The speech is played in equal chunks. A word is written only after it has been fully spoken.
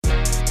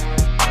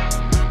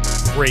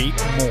great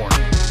morning.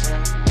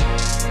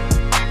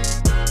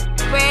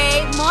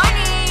 Great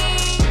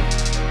morning.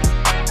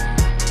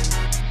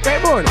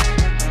 Great morning.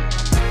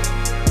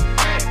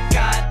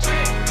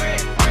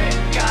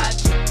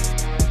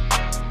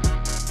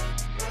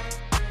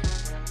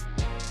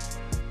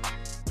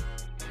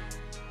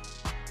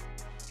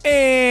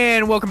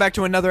 And welcome back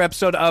to another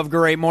episode of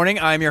Great Morning.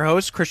 I'm your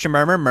host, Christian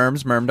Murmur,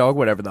 Merms, Mermdog,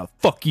 whatever the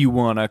fuck you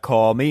want to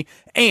call me.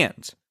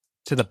 And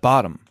to the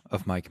bottom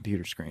of my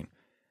computer screen,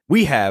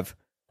 we have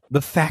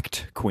the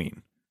Fact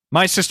Queen,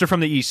 my sister from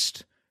the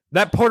East,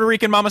 that Puerto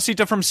Rican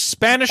mamacita from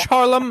Spanish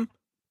Harlem,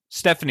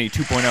 Stephanie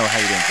 2.0. How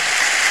you doing?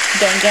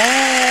 Gang,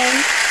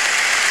 gang.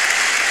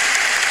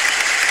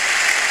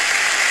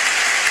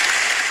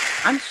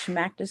 I'm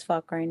smacked as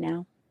fuck right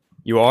now.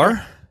 You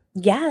are?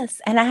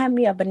 Yes, and I have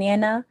me a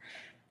banana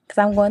because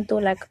I'm going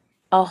through like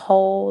a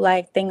whole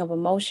like thing of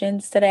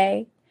emotions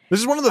today.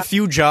 This is one of the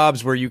few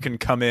jobs where you can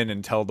come in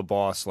and tell the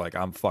boss, like,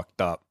 I'm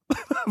fucked up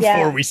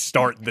before we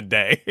start the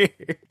day.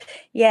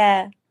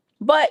 Yeah.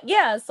 But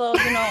yeah, so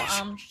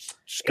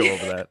Just go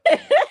over that.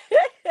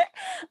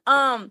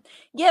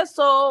 yeah,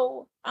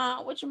 so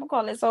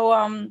whatchamacallit? So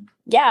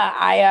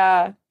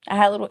I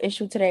had a little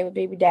issue today with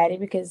baby daddy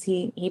because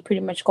he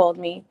pretty much called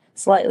me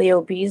slightly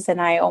obese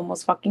and I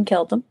almost fucking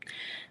killed him.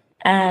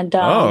 And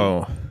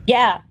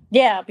yeah,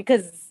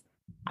 because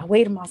I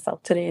weighed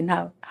myself today and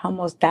I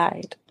almost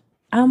died.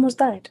 I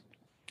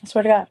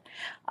swear to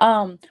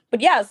God. But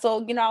yeah,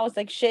 so I was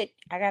like, shit,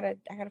 I gotta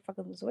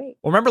fucking lose weight.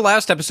 Well, remember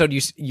last episode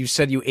you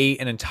said you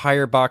ate an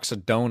entire box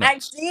of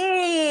donuts. I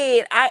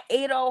did. I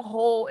ate a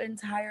whole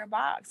entire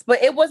box,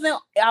 but it wasn't.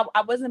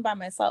 I wasn't by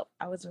myself.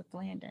 I was with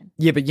Landon.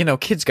 Yeah,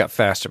 but kids got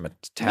faster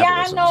metabolisms.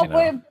 Yeah, I know,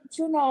 but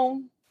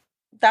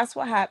that's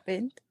what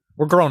happened.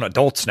 We're grown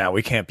adults now.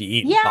 We can't be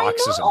eating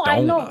boxes of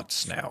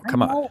donuts now.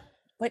 Come on.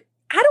 But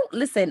I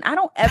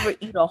don't ever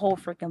eat a whole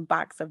freaking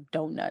box of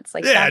donuts.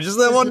 Like just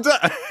that one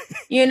time.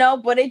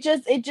 But it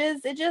just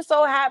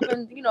so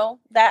happened,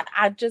 that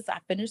I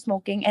finished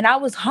smoking and I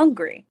was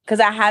hungry because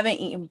I haven't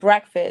eaten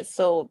breakfast.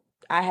 So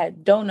I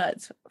had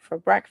donuts for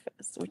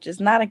breakfast, which is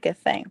not a good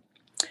thing.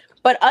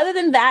 But other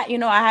than that,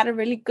 I had a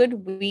really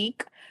good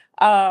week.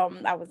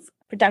 I was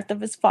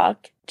productive as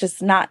fuck,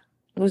 just not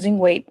losing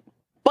weight.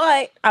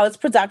 But I was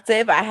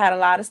productive. I had a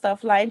lot of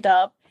stuff lined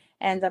up,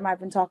 and I've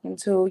been talking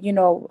to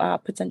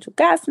potential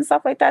guests and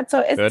stuff like that.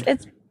 So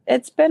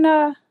it's been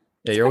a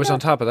you're always on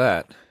top of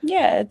that.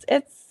 Yeah,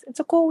 it's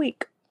a cool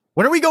week.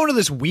 When are we going to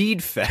this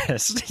weed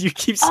fest? You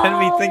keep sending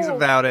me things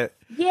about it.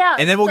 Yeah,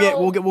 and then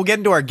we'll get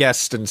into our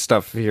guests and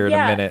stuff here in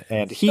a minute.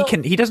 And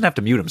he doesn't have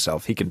to mute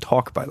himself. He can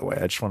talk. By the way,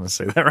 I just want to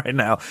say that right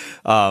now.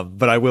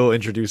 But I will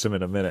introduce him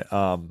in a minute.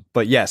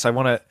 But yes, I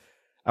want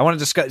to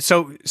discuss.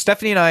 So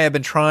Stephanie and I have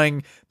been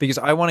trying because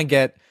I want to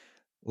get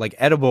like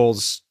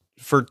edibles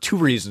for two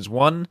reasons.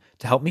 One,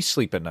 to help me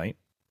sleep at night.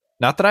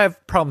 Not that I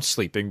have problems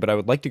sleeping, but I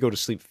would like to go to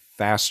sleep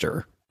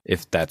faster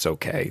if that's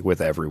okay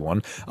with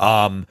everyone.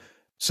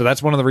 So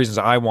that's one of the reasons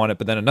I want it.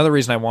 But then another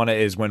reason I want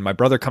it is when my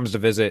brother comes to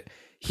visit,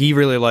 he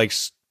really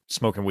likes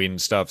smoking weed and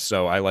stuff.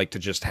 So I like to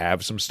just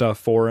have some stuff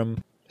for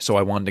him. So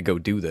I wanted to go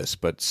do this.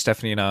 But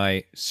Stephanie and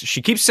I,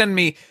 she keeps sending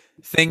me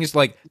things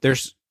like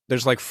there's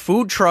like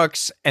food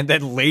trucks and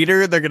then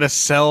later they're going to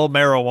sell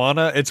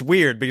marijuana. It's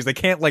weird because they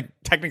can't like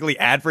technically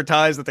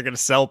advertise that they're going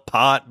to sell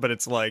pot, but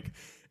it's like,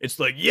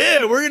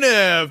 yeah, we're going to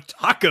have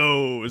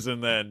tacos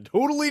and then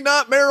totally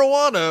not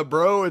marijuana,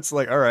 bro. It's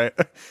like, all right.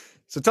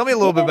 So tell me a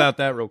little bit about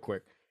that real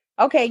quick.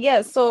 Okay,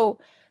 yeah. So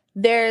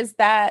there's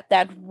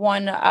that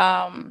one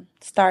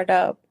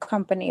startup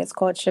company. It's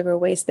called Sugar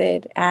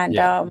Wasted,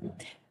 and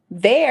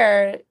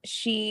there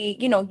she,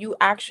 you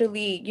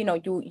actually,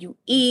 you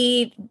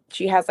eat.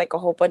 She has like a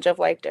whole bunch of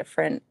like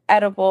different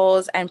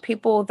edibles, and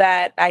people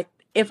that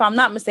if I'm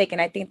not mistaken,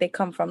 I think they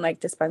come from like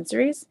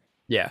dispensaries.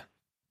 Yeah.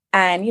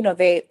 And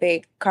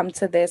they come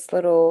to this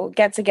little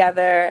get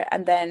together,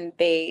 and then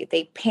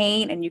they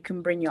paint, and you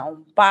can bring your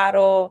own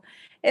bottle.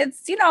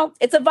 It's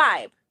it's a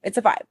vibe. It's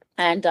a vibe,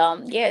 and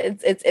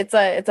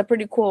it's a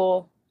pretty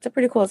cool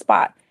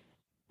spot.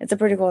 It's a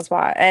pretty cool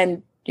spot,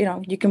 and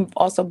you can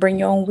also bring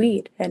your own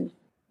weed and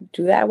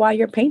do that while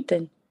you're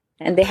painting.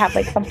 And they have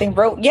like something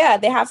real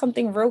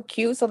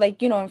cute. So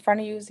like in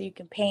front of you, so you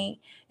can paint.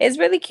 It's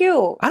really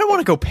cute. I don't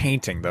want to go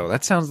painting though.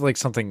 That sounds like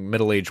something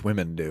middle-aged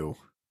women do.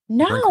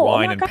 No, drink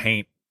wine and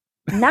paint.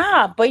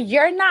 Nah, but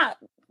you're not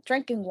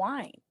drinking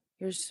wine.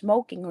 You're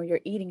smoking or you're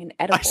eating an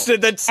edible. I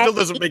said that still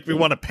doesn't make me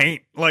want to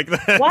paint like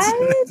that.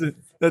 What?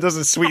 That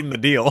doesn't sweeten the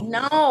deal.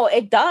 No,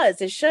 it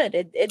does. It should.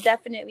 It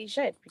definitely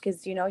should,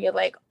 because you're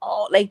like,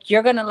 oh, like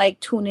you're gonna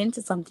like tune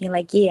into something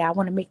like, yeah, I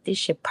want to make this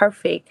shit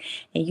perfect,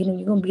 and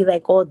you're gonna be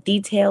like all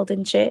detailed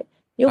and shit.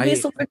 You'll be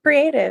super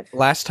creative.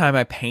 Last time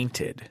I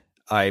painted,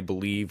 I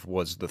believe,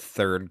 was the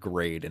third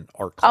grade in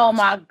art class. Oh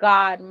my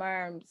God,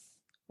 Merms.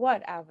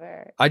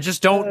 Whatever. I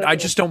just don't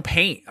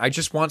paint. I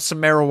just want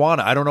some marijuana.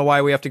 I don't know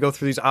why we have to go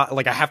through these.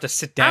 Like I have to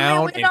sit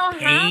down and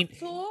paint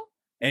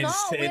and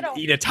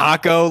eat a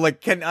taco. Like,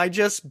 can I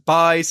just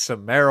buy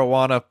some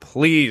marijuana,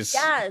 please?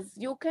 Yes,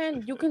 you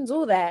can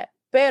do that.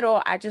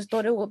 Pero I just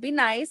thought it would be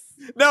nice.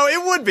 No,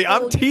 it would be.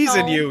 I'm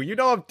teasing you. You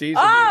know I'm teasing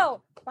you.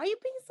 Oh, why are you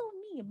being so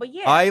mean? But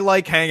yeah. I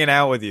like hanging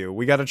out with you.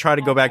 We got to try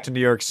to go back to New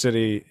York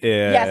City.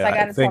 Yes, I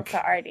got to talk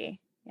to Artie.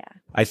 Yeah.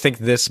 I think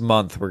this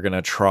month we're going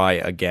to try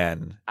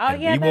again. Oh,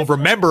 yeah. We will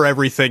remember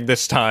everything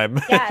this time.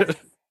 Yes.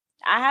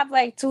 I have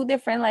like 2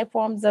 different like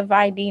forms of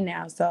ID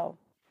now, so.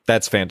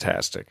 That's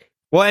fantastic.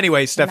 Well,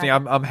 anyway, Stephanie,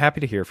 I'm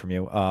happy to hear from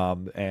you.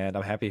 And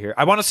I'm happy to hear.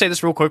 I want to say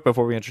this real quick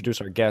before we introduce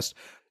our guest.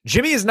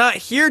 Jimmy is not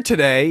here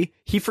today.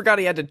 He forgot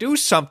he had to do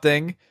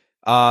something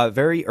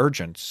very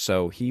urgent,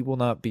 so he will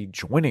not be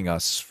joining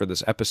us for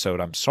this episode.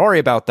 I'm sorry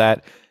about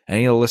that.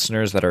 Any of the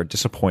listeners that are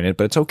disappointed,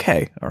 but it's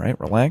okay. All right,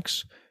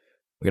 relax.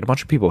 We got a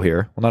bunch of people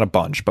here. Well, not a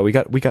bunch, but we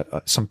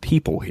got some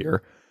people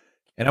here.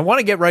 And I want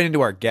to get right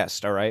into our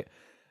guest, all right?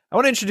 I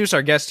want to introduce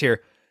our guest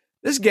here.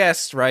 This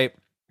guest, right?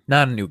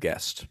 Not a new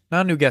guest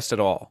at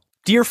all.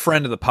 Dear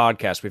friend of the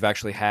podcast we've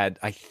actually had,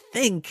 I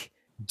think,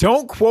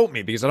 don't quote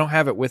me because I don't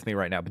have it with me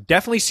right now, but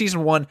definitely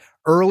season 1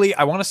 early.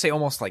 I want to say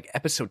almost like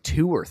episode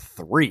 2 or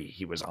 3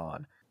 he was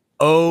on.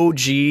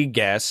 OG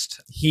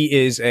guest. He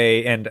is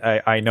and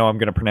I know I'm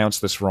going to pronounce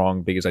this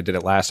wrong because I did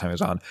it last time I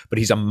was on, but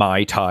he's a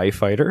Muay Thai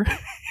fighter.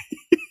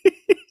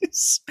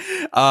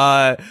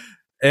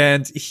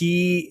 And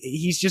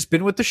he's just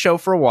been with the show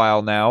for a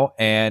while now,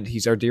 and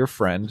he's our dear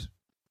friend.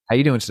 How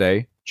you doing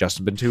today,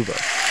 Justin Bentuba?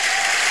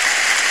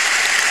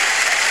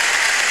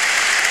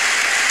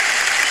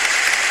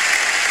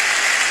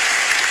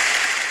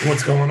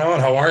 What's going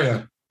on? How are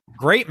you?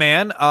 Great,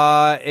 man.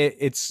 We're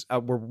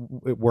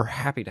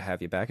happy to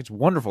have you back. It's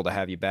wonderful to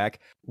have you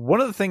back.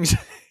 One of the things,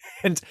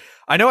 and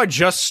I know I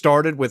just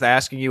started with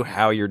asking you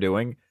how you're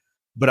doing,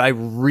 but I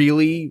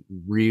really,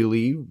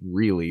 really,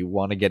 really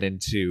want to get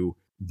into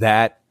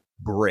that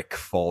brick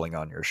falling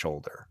on your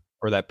shoulder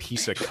or that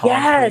piece of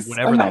concrete,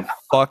 whatever the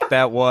fuck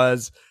that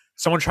was.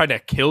 Someone tried to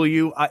kill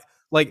you.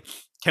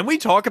 Can we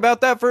talk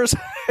about that for a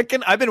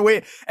second? I've been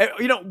waiting.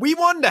 We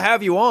wanted to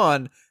have you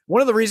on. One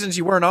of the reasons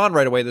you weren't on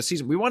right away this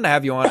season, we wanted to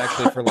have you on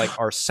actually for like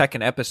our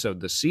second episode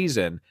this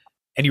season,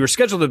 and you were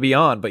scheduled to be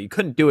on, but you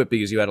couldn't do it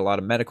because you had a lot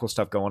of medical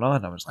stuff going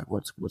on. I was like,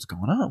 what's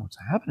going on? What's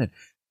happening?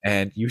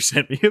 And you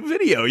sent me a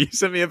video. You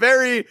sent me a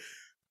very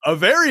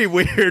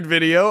weird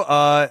video.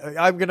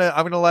 I'm gonna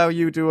allow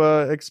you to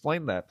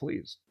explain that,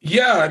 please.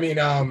 Yeah, I mean,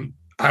 I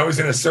was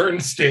in a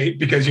certain state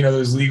because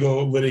there's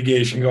legal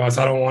litigation going on,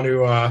 so I don't want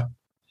to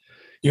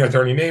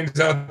throw any names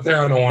out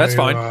there. I don't want That's to.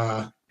 Fine.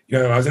 I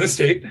was in a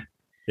state.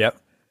 Yep.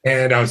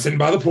 And I was sitting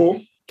by the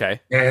pool. Okay.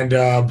 And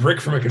a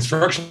brick from a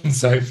construction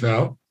site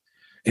fell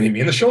and hit me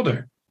in the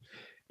shoulder.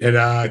 It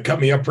cut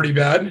me up pretty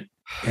bad,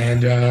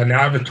 and now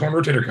I have a torn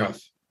rotator cuff.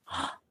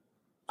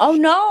 Oh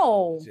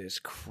no! Jesus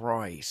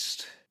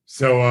Christ.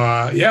 So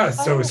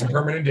some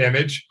permanent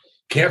damage.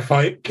 Can't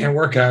fight, can't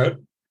work out,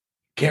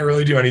 can't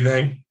really do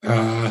anything.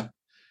 Been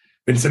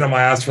sitting on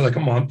my ass for like a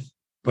month,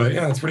 but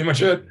yeah, that's pretty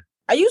much it.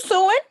 Are you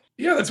suing?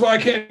 Yeah, that's why I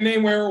can't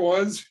name where it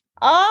was.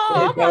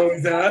 Oh,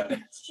 that.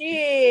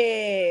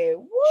 Shit.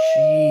 Woo.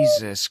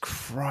 Jesus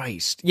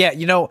Christ. Yeah,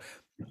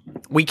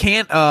 we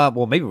can't,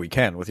 well, maybe we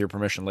can with your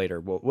permission later.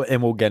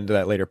 We'll get into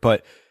that later.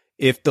 But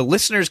if the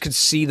listeners could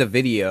see the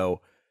video,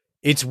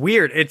 it's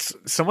weird. It's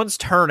someone's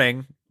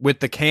turning with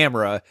the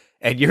camera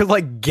and you're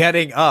like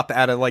getting up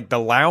out of like the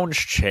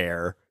lounge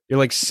chair. You're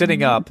like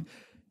sitting up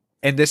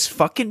and this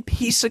fucking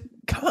piece of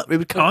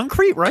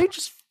concrete, right?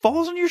 Just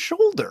falls on your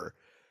shoulder.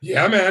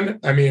 Yeah, man.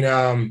 I mean,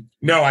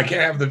 no, I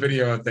can't have the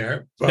video out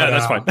there. But, no,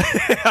 that's fine.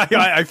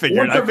 I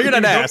figured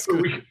I'd ask.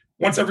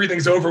 Once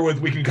everything's over with,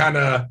 we can kind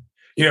of,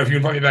 if you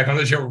invite me back on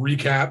the show,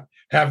 recap,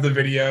 have the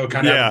video,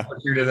 kind of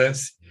you to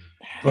this.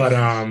 But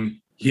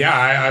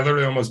I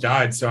literally almost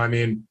died. So I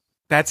mean,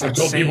 that's I've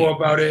told people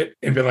about it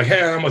and been like,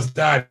 hey, I almost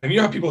died. And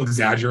how people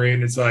exaggerate,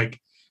 and it's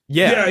like,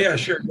 yeah,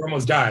 sure, you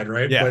almost died,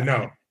 right? Yeah. But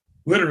no,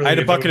 literally, I had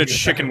a bucket of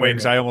chicken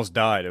wings. I almost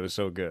died. It was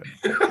so good.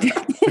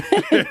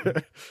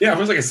 Yeah, if it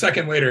was like a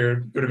second later,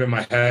 it would have been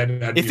my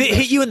head. If it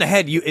hit you in the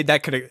head,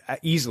 that could have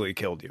easily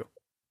killed you.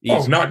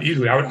 Oh, not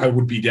easily. I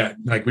would be dead.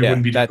 Like we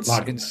wouldn't be. That's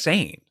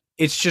insane.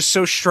 It's just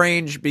so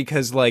strange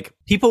because like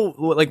people,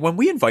 like when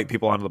we invite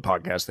people onto the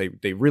podcast,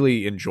 they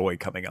really enjoy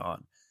coming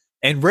on.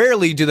 And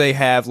rarely do they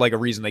have like a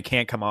reason they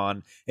can't come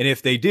on. And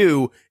if they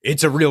do,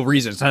 it's a real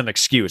reason. It's not an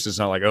excuse. It's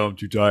not like, oh, I'm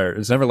too tired.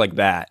 It's never like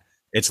that.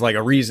 It's like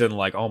a reason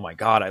like, oh my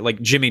God, I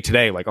like Jimmy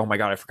today. Like, oh my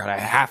God, I forgot I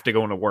have to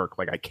go into work.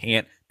 Like I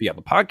can't be on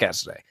the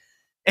podcast today.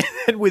 And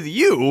then with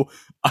you,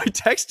 I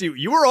text you,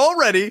 you were all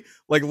ready.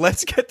 Like,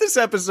 let's get this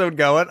episode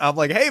going. I'm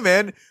like, hey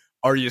man,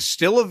 are you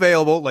still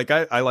available? Like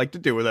I like to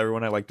do with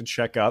everyone. I like to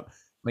check up.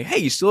 I'm like, hey,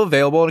 you still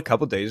available in a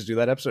couple of days to do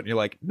that episode? And you're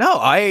like, no,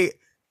 I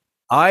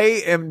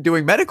am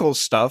doing medical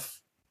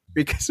stuff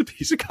because a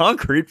piece of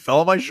concrete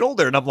fell on my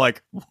shoulder. And I'm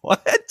like,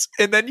 what?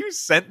 And then you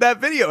sent that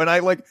video and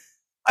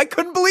I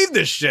couldn't believe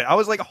this shit. I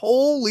was like,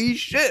 holy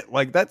shit.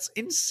 Like, that's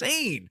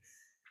insane.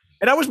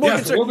 And I was more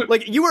concerned.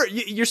 Like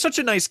you're such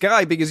a nice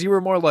guy because you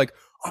were more like,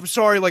 I'm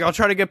sorry, like I'll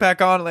try to get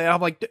back on. And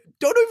I'm like,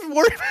 don't even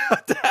worry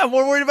about that. I'm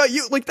more worried about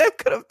you. Like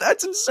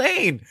that's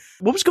insane.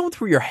 What was going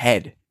through your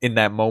head in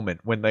that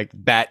moment when like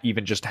that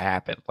even just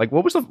happened? Like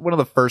what was one of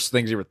the first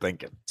things you were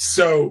thinking?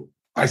 So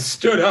I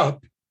stood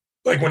up,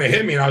 like when it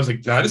hit me, and I was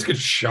like, did I just get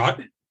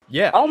shot?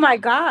 Yeah. Oh my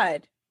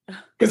God.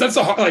 Because that's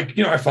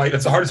I fight.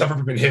 That's the hardest I've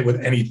ever been hit with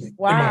anything in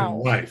my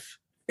life.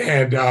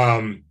 And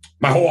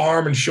my whole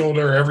arm and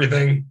shoulder,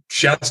 everything,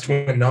 chest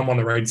went numb on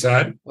the right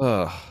side.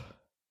 Ugh.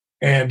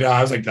 And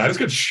I was like, did I just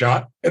get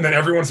shot? And then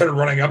everyone started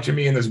running up to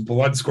me and there's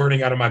blood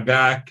squirting out of my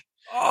back.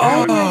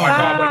 Oh my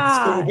God.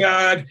 That's so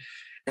bad.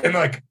 And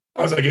like,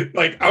 I was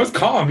like, I was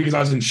calm because I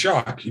was in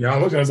shock. You know, I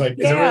looked, I was like, is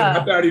it really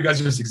that bad? Or you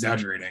guys are just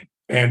exaggerating?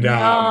 And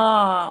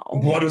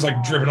blood was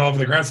like dripping all over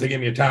the ground. So they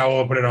gave me a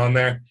towel, put it on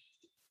there.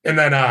 And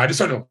then I just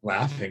started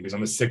laughing because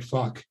I'm a sick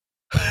fuck.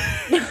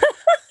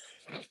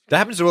 That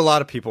happens to a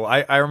lot of people.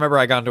 I remember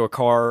I got into a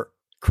car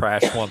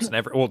crash once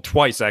and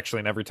twice actually,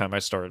 and every time I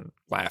started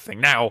laughing.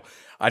 Now,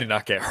 I did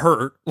not get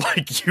hurt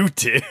like you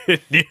did,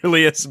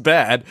 nearly as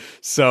bad.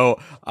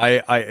 So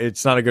I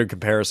it's not a good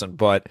comparison,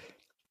 but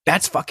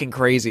that's fucking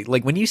crazy.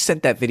 Like when you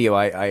sent that video,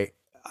 I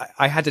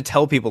had to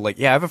tell people like,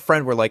 yeah, I have a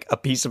friend where like a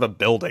piece of a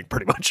building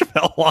pretty much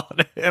fell on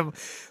him.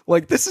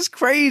 Like this is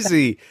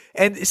crazy.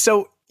 And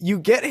so you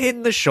get hit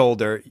in the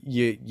shoulder,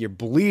 you're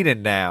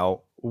bleeding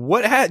now.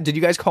 Did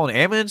you guys call an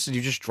ambulance? Did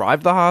you just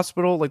drive to the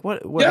hospital? Like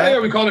what yeah,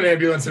 we called an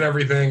ambulance and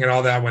everything and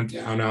all that went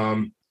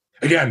down.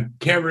 Again,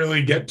 can't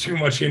really get too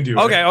much into it.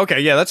 Okay,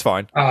 yeah, that's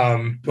fine.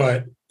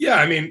 But yeah,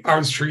 I mean, I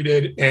was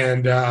treated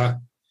and the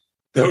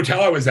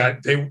hotel I was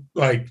at,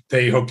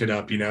 they hooked it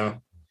up, you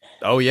know.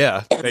 Oh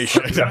yeah, they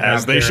should,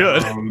 as they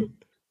should.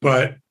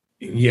 But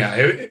yeah,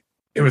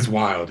 it was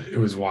wild. It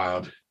was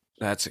wild.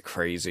 That's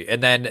crazy.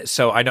 And then,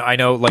 so I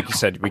know, like you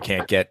said, we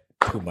can't get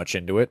too much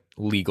into it.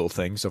 Legal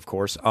things, of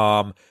course.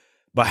 But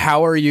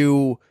how are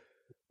you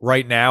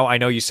right now? I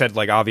know you said,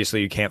 like,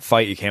 obviously you can't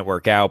fight, you can't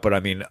work out, but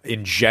I mean,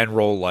 in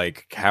general,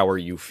 like, how are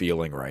you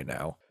feeling right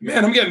now?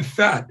 Man, I'm getting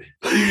fat.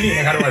 What do you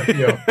mean? How do I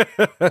feel?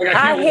 Like,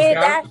 I hear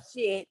that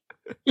shit.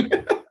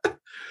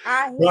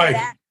 I hear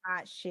that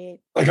hot shit.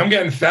 Like, I'm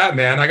getting fat,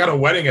 man. I got a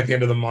wedding at the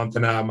end of the month,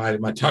 and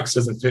my tux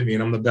doesn't fit me,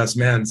 and I'm the best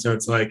man. So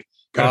it's like,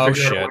 gotta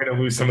figure out a way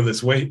to lose some of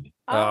this weight.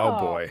 Oh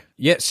boy.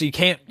 Yeah, so you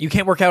can't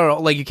work out at all.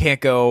 Like you can't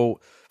go,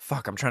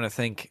 fuck, I'm trying to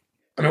think.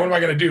 I mean, what am I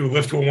gonna do?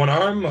 Lift with one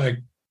arm? Like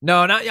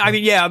no, not I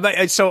mean, yeah,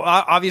 but so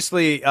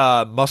obviously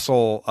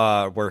muscle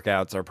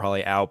workouts are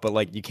probably out, but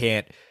like you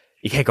can't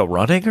go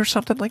running or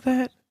something like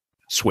that?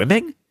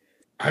 Swimming?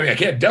 I mean, I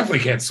definitely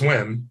can't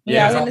swim.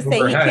 Yeah, I was gonna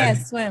say he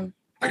can't swim.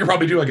 I could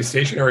probably do like a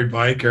stationary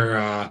bike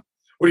or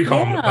what do you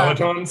call them? The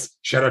Pelotons?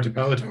 Shout out to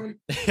Peloton.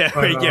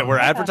 Yeah, we're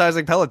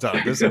advertising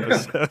Peloton. This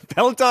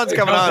Peloton's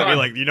coming on. You're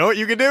like, you know what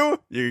you can do?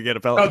 You can get a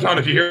Peloton.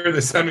 If you hear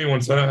this, send me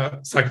one so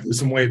I can lose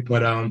some weight.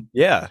 But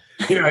yeah,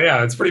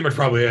 that's pretty much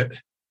probably it.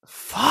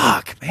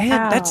 Fuck,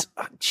 man, that's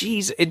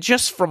geez. It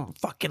just from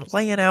fucking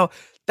laying out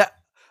that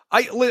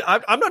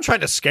I'm not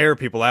trying to scare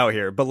people out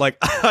here, but like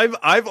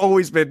I've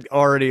always been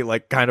already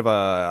like kind of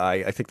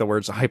I think the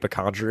word's a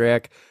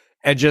hypochondriac.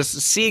 And just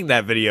seeing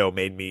that video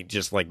made me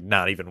just like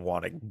not even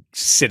want to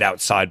sit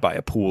outside by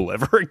a pool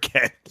ever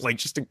again, like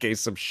just in case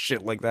some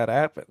shit like that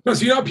happened. No,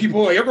 so you know,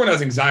 people like everyone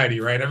has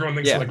anxiety, right? Everyone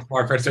thinks like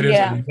far-fetched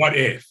ideas. Like, what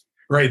if?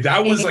 Right?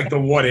 That was like the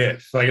what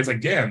if. Like it's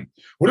like, damn,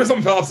 what if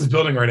something fell off this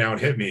building right now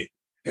and hit me?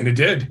 And it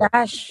did.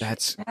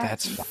 That's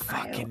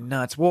fucking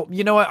nuts. Well,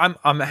 you know what?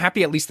 I'm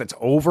happy at least that's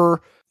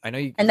over. I know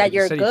you and that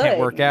you're said good. You can't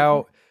work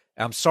out.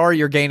 I'm sorry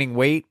you're gaining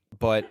weight,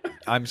 but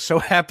I'm so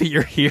happy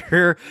you're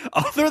here.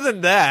 Other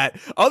than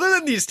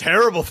these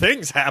terrible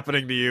things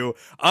happening to you,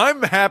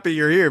 I'm happy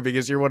you're here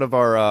because you're one of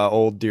our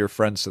old dear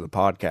friends to the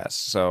podcast.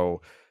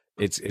 So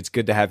it's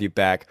good to have you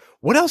back.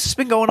 What else has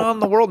been going on in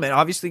the world, man?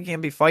 Obviously, you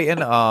can't be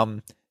fighting.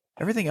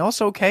 Everything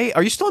else okay?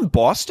 Are you still in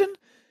Boston?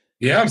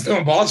 Yeah, I'm still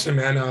in Boston,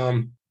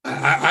 man.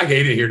 I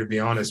hate it here, to be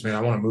honest, man.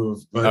 I want to move.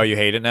 But oh, you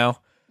hate it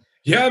now?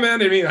 Yeah,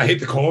 man. I mean, I hate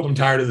the cold. I'm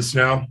tired of the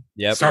snow.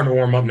 Yeah, starting to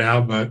warm up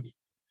now, but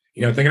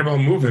thinking about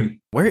moving.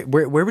 Where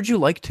would you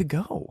like to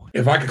go?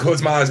 If I could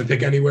close my eyes and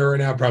pick anywhere right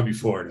now, probably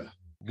Florida.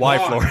 Why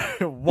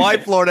Florida? Why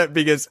Florida?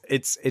 Because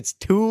it's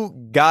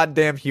too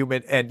goddamn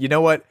humid. And you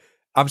know what?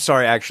 I'm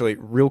sorry, actually,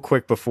 real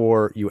quick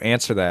before you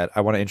answer that,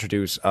 I want to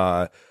introduce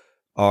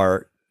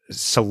our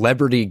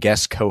celebrity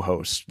guest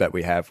co-host that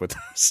we have with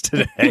us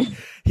today.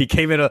 He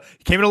came in a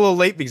little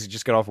late because he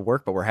just got off of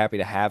work, but we're happy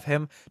to have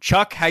him.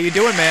 Chuck, how you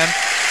doing, man?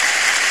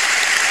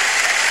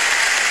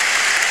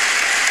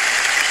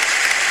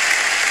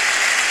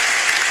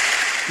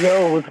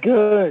 Yo, what's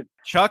good?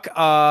 Chuck,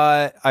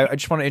 I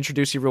just want to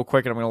introduce you real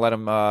quick, and I'm going to let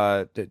him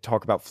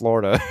talk about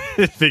Florida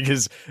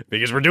because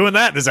we're doing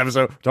that this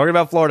episode. We're talking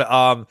about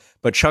Florida.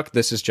 But Chuck,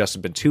 this is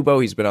Justin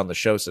Bentubo. He's been on the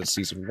show since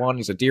season 1.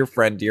 He's a dear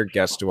friend, dear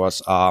guest to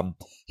us.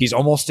 He's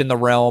almost in the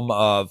realm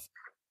of,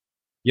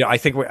 I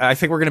think we're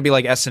going to be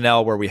like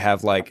SNL, where we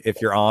have like if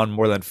you're on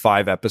more than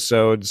 5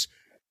 episodes,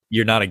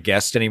 you're not a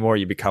guest anymore.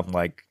 You become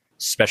like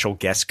special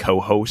guest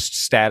co-host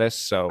status.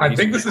 So I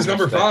think this is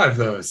number 5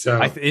 though.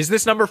 So is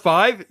this number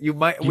 5?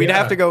 We'd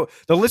have to go.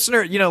 The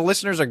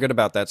listeners are good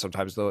about that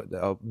sometimes.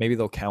 Maybe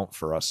they'll count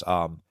for us.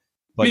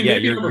 But yeah,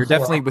 you're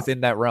definitely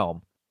within that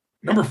realm.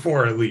 Number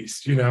 4 at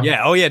least,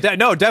 Yeah. Oh yeah.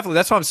 No, definitely.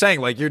 That's what I'm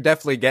saying. Like, you're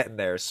definitely getting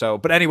there. So,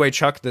 but anyway,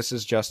 Chuck, this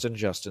is Justin.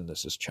 Justin,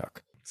 this is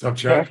Chuck. What's up,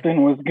 Chuck?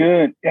 Justin was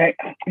good. Hey,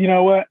 you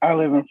know what? I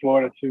live in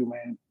Florida too,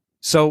 man.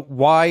 So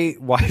why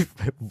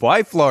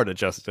Florida,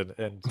 Justin?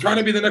 And I'm trying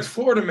to be the next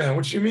Florida man.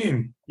 What you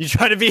mean? You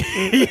trying to be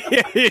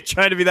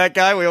that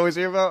guy we always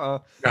hear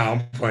about? No,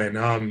 I'm playing.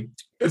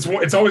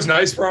 It's always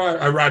nice, bro.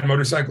 I ride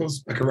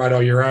motorcycles. I can ride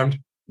all year round.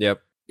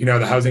 Yep.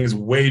 The housing is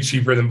way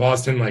cheaper than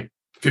Boston, like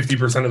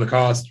 50% of the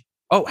cost.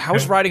 Oh,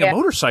 how's riding a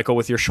motorcycle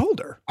with your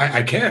shoulder?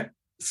 I can't.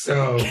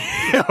 So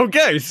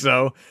okay,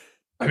 so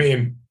I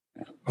mean,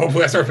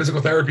 hopefully I start physical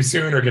therapy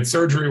soon or get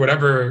surgery,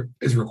 whatever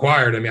is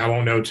required. I mean, I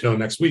won't know till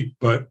next week,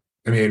 but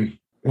I mean,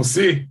 we'll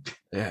see.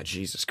 Yeah,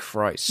 Jesus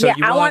Christ. So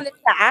I wanted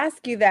to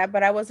ask you that,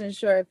 but I wasn't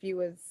sure if you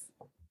was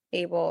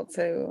able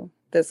to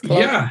disclose.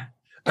 Yeah.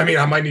 I mean,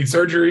 I might need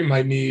surgery,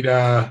 might need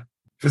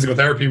physical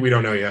therapy. We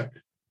don't know yet.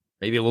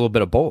 Maybe a little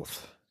bit of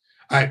both.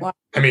 I hope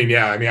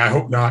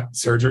not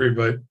surgery,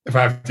 but if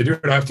I have to do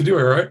it, I have to do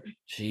it, right?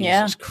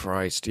 Jesus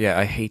Christ. Yeah,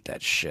 I hate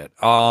that shit.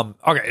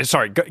 Okay,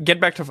 sorry. Get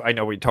back to, I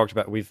know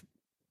we've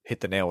hit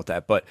the nail with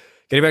that, but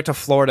getting back to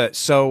Florida.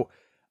 So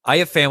I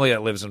have family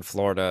that lives in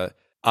Florida,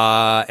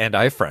 and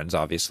I have friends,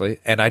 obviously,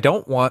 and I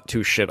don't want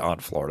to shit on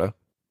Florida.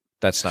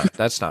 That's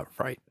not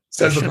right.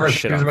 Says the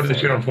person who's about to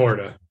shit on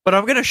Florida. But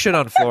I'm going to shit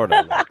on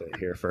Florida a little bit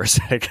here for a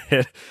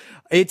second.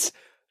 It's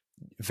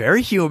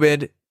very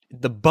humid.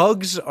 The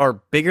bugs are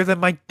bigger than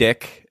my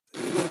dick.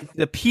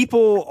 The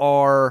people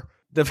are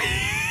that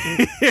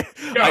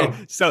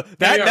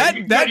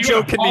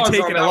joke can be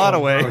taken a lot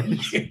of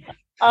ways.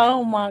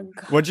 Oh my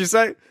God. What'd you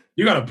say?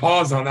 You got to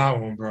pause on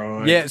that one,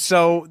 bro. Yeah.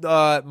 So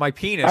my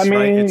penis. I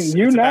mean, right?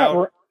 you're not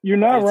wrong.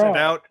 It's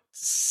about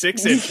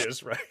 6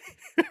 inches, right?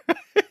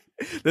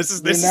 This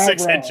is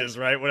 6 inches,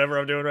 right? Whatever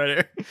I'm doing right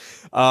here.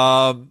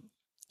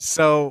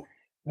 So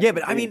yeah,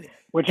 but I mean.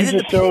 What you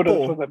just showed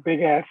us was a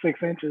big ass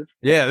 6 inches.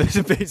 Yeah, there's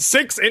a big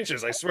 6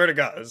 inches. I swear to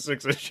God, it's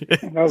 6 inches.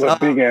 That was a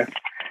big ass.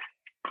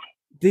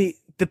 The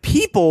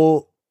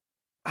people,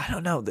 I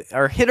don't know,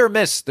 are hit or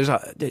miss.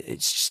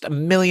 It's just a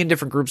million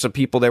different groups of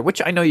people there,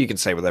 which I know you can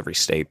say with every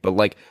state, but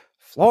like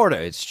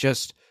Florida, it's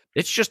just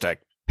a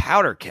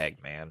powder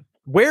keg, man.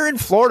 Where in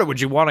Florida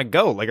would you want to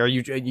go? Like, are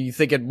you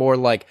thinking more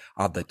like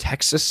on the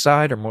Texas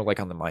side or more like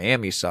on the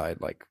Miami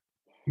side? Like,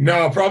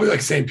 no, probably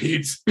like St.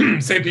 Pete's,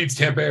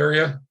 Tampa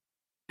area.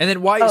 And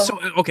then why?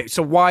 Oh.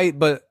 So why?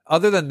 But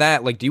other than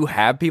that, like, do you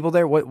have people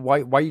there?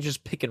 Why are you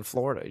just picking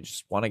Florida? You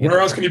just want to get. Where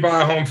else can you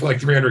buy a home for like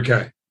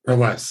 $300K or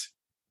less?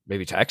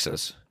 Maybe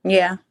Texas.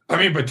 Yeah. I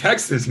mean, but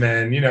Texas,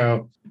 man,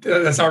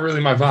 that's not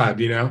really my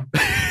vibe.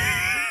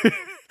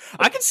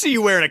 I can see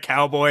you wearing a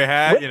cowboy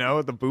hat,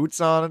 with the boots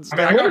on and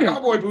stuff. I mean, I got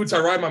cowboy boots. I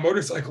ride my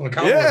motorcycle and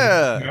cowboy.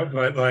 Yeah.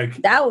 But like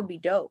that would be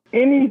dope.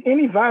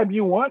 Any vibe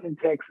you want in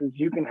Texas,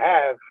 you can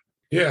have.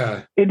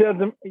 Yeah. It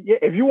doesn't.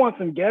 If you want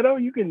some ghetto,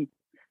 you can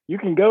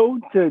go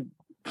to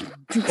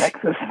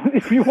Texas.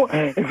 If you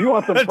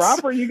want some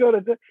proper, you go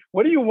to.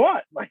 What do you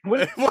want? Like what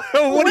do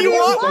you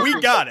want?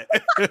 We got it.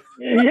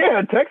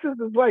 Yeah, Texas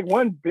is like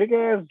one big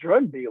ass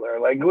drug dealer.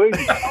 Like we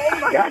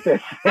got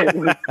that shit.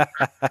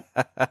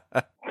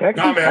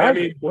 Texas, no, man. I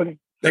mean,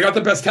 they got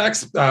the best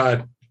tax.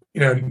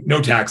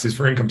 No taxes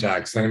for income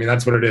tax. I mean,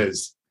 that's what it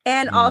is.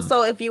 And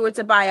also, if you were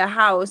to buy a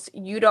house,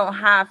 you don't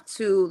have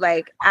to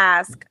like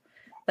ask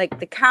like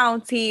the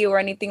county or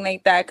anything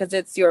like that because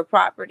it's your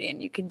property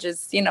and you can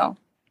just, Yeah,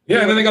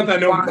 and then they got that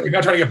they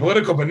got trying to get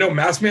political, but no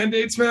mask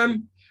mandates,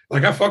 man.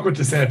 Like I fuck with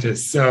DeSantis,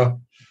 so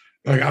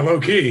like I low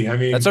key. I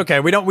mean, that's okay.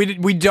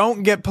 We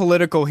don't get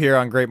political here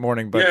on Great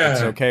Morning, but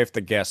it's okay if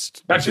the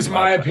guest. That's just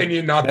my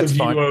opinion, not the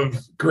view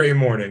of Great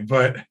Morning,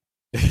 but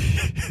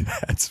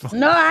that's fine.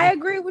 No, I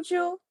agree with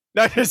you.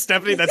 No,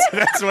 Stephanie,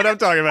 that's what I'm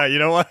talking about. You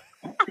know what?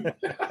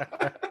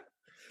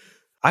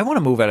 I want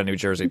to move out of New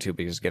Jersey too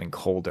because it's getting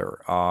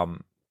colder.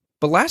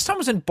 But last time I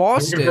was in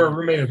Boston. Looking for a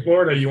roommate in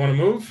Florida. You want to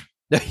move?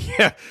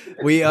 Yeah,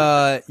 we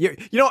you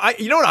know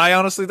what I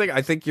honestly think.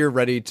 I think you're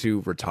ready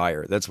to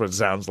retire. That's what it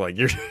sounds like.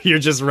 You're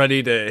just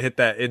ready to hit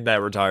that in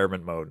that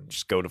retirement mode and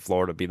just go to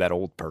Florida, be that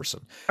old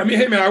person. I mean,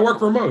 hey man, I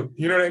work remote.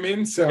 You know what I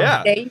mean? So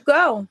yeah, there you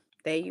go.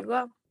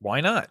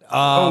 Why not?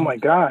 Oh my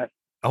god.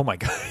 Yeah. Oh my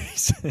god.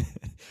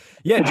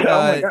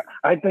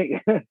 I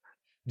think.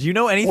 Do you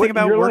know anything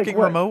about working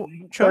remote?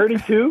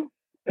 32.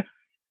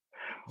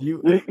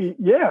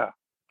 Yeah.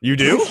 You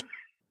do?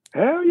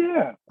 Hell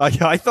yeah.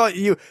 I thought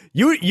you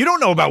don't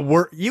know about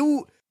work.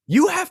 You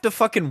have to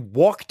fucking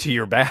walk to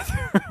your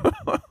bathroom.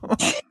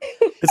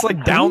 It's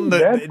like down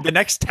the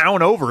next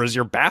town over is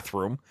your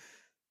bathroom.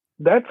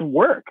 That's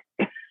work.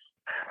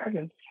 I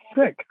get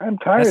sick. I'm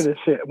tired of this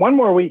shit. One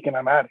more week and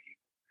I'm out of here.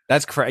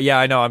 That's crazy. Yeah,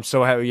 I know. I'm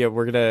so happy. Yeah,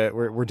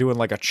 we're doing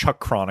like a Chuck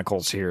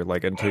Chronicles here,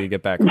 like until you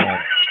get back home.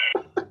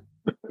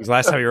 Because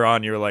last time you were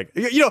on, you were like,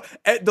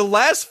 the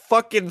last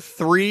fucking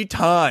 3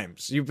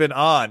 times you've been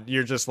on,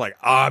 you're just like,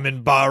 I'm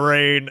in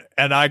Bahrain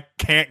and I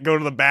can't go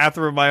to the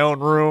bathroom in my own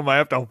room. I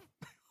have to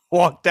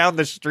walk down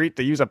the street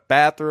to use a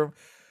bathroom.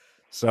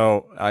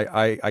 So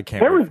I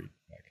can't.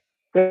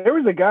 There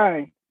was a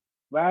guy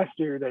last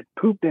year that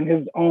pooped in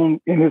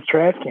his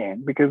trash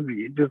can because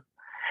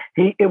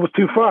it was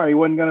too far. He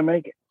wasn't going to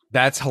make it.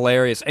 That's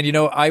hilarious. And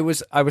I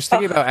was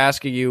thinking about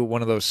asking you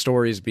one of those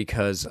stories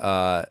because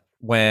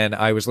when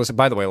I was listening,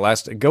 by the way,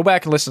 go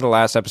back and listen to the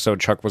last episode.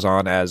 Chuck was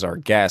on as our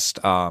guest,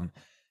 and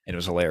it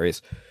was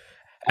hilarious,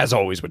 as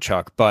always with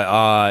Chuck.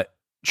 But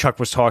Chuck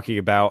was talking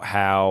about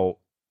how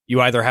you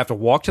either have to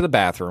walk to the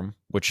bathroom,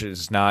 which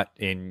is not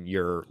in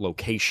your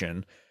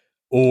location,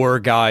 or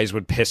guys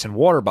would piss in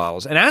water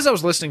bottles. And as I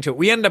was listening to it,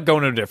 we ended up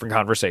going to a different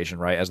conversation,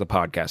 right, as the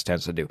podcast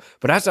tends to do.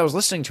 But as I was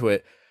listening to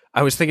it,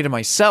 I was thinking to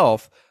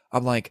myself,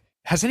 I'm like,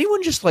 has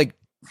anyone just like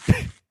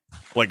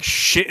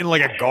shit in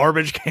like a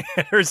garbage can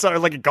or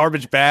something, like a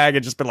garbage bag,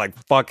 and just been like,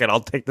 fuck it,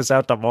 I'll take this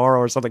out tomorrow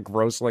or something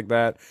gross like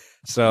that?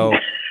 So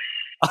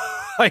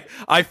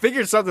I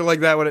figured something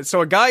like that.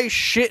 So a guy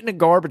shit in a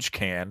garbage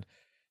can,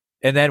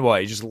 and then what?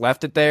 He just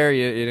left it there?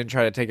 You didn't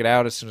try to take it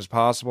out as soon as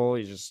possible?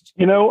 You just,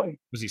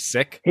 was he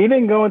sick? He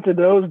didn't go into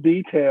those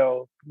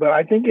details, but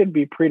I think it'd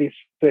be pretty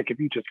sick if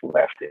you just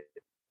left it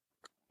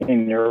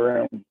in your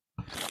room.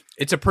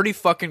 It's a pretty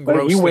fucking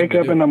gross thing. You wake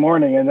up in the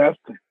morning and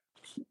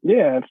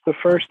it's the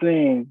first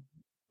thing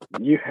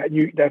you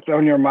that's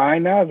on your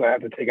mind now. Is I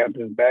have to take out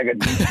this bag of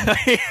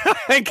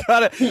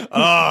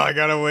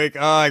I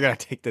gotta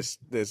take this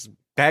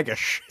bag of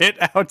shit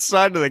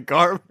outside of the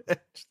garbage.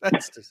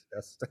 That's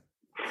disgusting.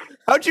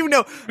 How'd you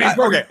know?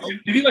 Okay.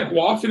 Did he like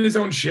waft in his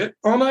own shit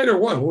all night or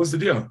what? What was the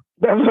deal?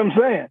 That's what I'm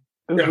saying.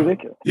 It's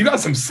ridiculous. You got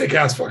some sick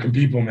ass fucking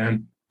people,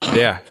 man.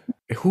 Yeah.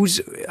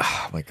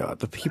 Oh my God,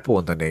 the people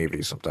in the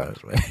Navy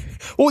sometimes, man.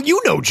 Well,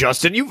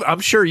 Justin, I'm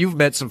sure you've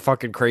met some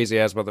fucking crazy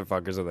ass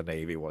motherfuckers in the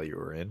Navy while you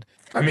were in.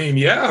 I mean,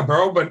 yeah,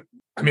 bro, but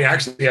I mean,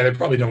 actually, yeah, they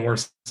probably done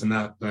worse than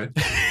that. But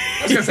I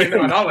was gonna say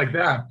no, not like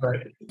that.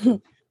 But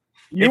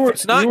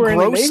it's not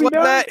gross like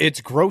that,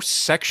 it's gross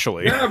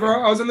sexually. Yeah,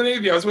 bro, I was in the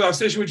Navy. I was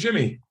stationed with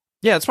Jimmy.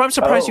 Yeah, that's why I'm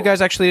surprised you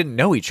guys actually didn't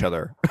know each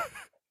other.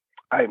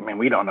 I mean,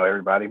 we don't know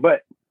everybody,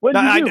 but.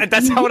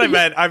 That's not what I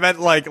meant. I meant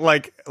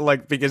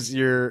like because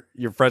you're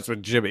friends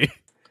with Jimmy.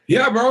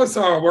 Yeah, bro.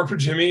 So I worked for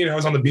Jimmy. I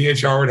was on the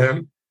BHR with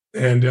him,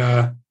 and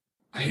I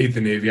hate the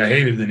Navy. I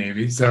hated the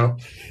Navy. So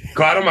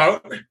glad I'm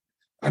out.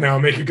 I know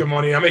I'm making good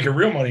money. I'm making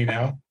real money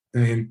now. I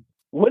mean,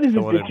 what is it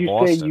that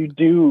you say you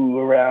do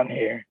around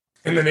here?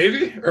 In the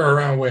Navy or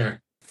around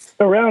where?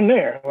 Around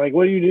there. Like,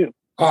 what do you do?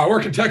 I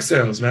work in tech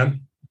sales, man.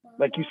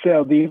 Like you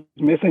sell these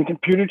missing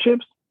computer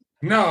chips?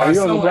 No, Are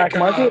you on the black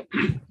market?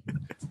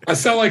 I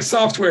sell like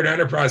software to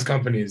enterprise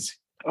companies.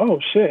 Oh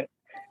shit!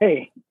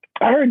 Hey,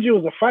 I heard you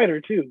was a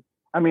fighter too.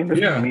 I mean, this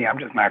is me. I'm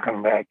just not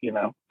coming back.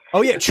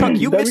 Oh yeah, Chuck,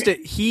 you missed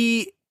it.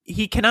 He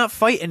cannot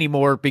fight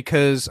anymore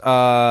because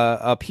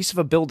a piece of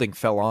a building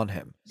fell on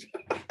him.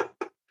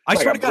 I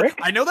swear to God,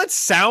 I know that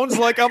sounds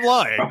like I'm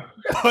lying,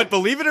 but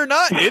believe it or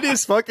not, it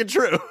is fucking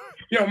true.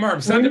 Yo,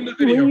 Marv, send him the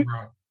video,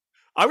 bro.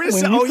 I'm gonna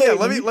send. Oh yeah,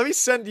 let me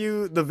send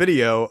you the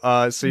video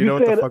so you know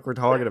what the fuck we're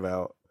talking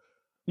about.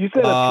 You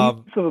said a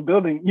piece of a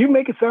building. You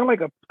make it sound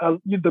like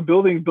the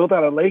building built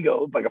out of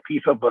Lego, like a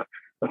piece of a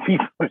piece.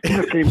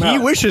 He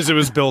wishes it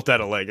was built out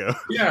of Lego.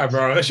 Yeah,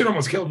 bro, that shit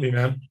almost killed me,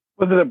 man.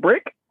 Was it a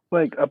brick?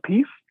 Like a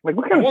piece? Like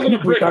what kind of piece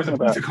a brick? It was a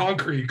piece of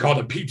concrete called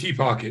a PT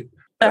pocket.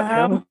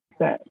 That.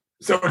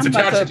 So it's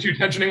attached to 2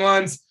 tensioning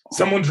lines.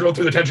 Someone drilled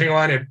through the tensioning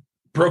line. It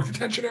broke the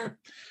tensioner,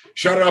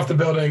 shot it off the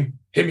building,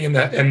 hit me in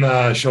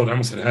the shoulder.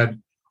 Almost hit the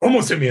head.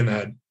 Almost hit me in the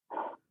head.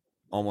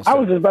 Almost. I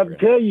was just about to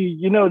tell you,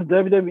 the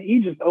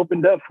WWE just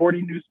opened up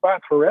 40 new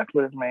spots for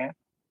wrestlers, man.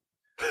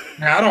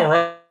 Nah, I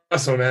don't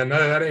wrestle, man.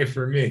 That ain't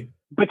for me.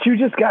 But you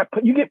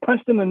get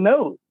punched in the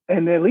nose,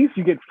 and at least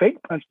you get fake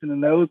punched in the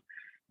nose.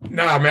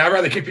 Nah, man, I'd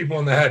rather kick people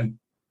in the head.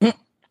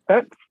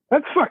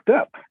 That's fucked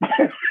up.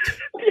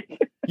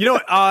 In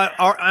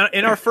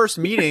our first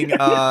meeting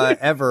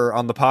ever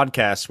on the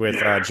podcast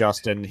with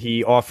Justin,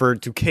 he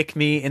offered to kick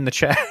me in the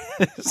chest.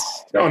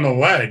 No, in the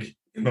leg.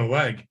 In the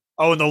leg.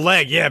 Oh, in the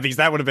leg, yeah, because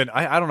that would have been,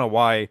 I don't know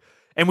why.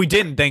 And we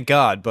didn't, thank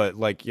God, but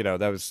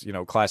that was,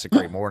 classic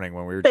Great Morning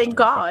when we were thank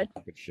God.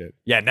 Shit.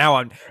 Yeah,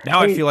 now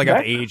I feel like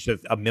I've aged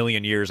a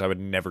million years. I would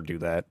never do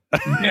that.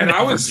 Man,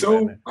 I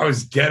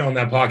was dead on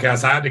that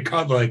podcast. I had to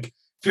cut like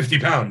 50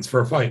 pounds for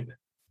a fight.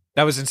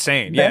 That was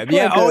insane. Yeah.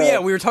 Yeah.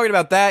 We were talking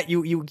about that.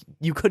 You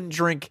couldn't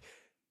drink.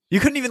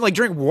 You couldn't even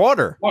drink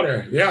water.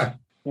 Water. Yeah.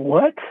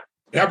 What?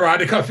 Yeah, bro. I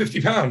had to cut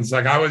 50 pounds.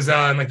 Like I was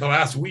in the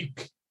last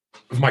week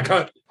of my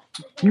cut.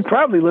 You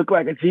probably look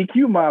like a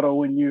GQ model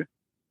when you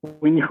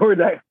were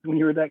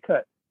that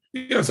cut.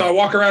 Yeah, so I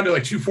walk around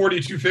at 240,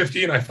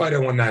 250, and I fight at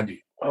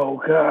 190. Oh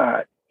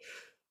God,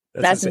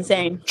 that's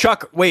insane.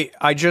 Chuck, wait!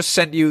 I just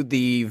sent you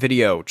the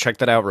video. Check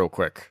that out real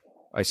quick.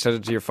 I sent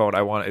it to your phone.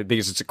 I want it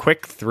because it's a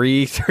quick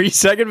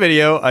 3-second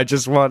video. I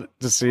just want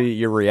to see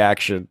your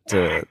reaction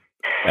to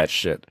that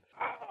shit.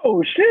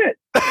 Oh shit!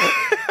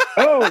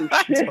 Oh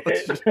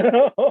shit!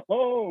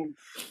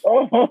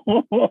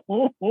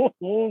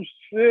 Oh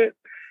shit!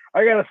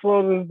 I gotta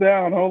slow this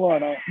down.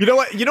 Hold on. You know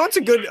what? You know what's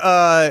a good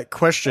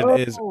question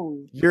is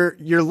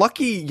you're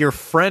lucky your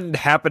friend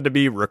happened to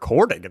be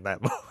recording in that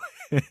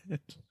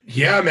moment.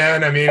 Yeah,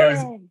 man. I mean, it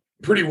was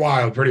pretty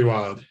wild. Pretty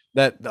wild.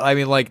 That I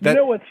mean, like that. You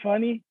know what's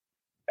funny?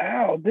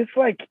 Ow! This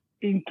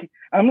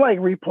I'm like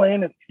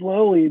replaying it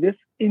slowly. This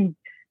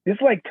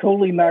like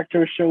totally knocked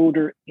her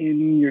shoulder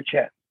in your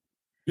chest.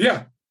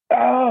 Yeah.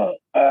 Oh,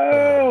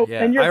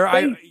 yeah. And your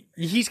face,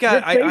 he's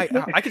got.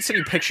 I can send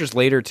you pictures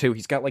later too.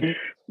 He's got like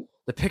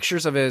the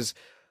pictures of his.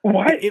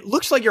 What? It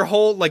looks like your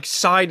whole like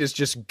side is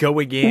just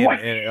going in, what?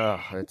 and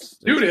it's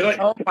like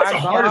that's the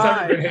hardest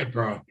I've ever been hit,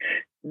 bro.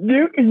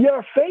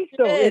 Your face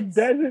though, it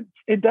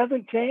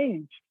doesn't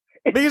change.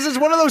 Because it's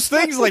one of those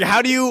things. Like,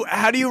 how do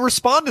you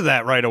respond to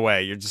that right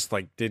away? You're just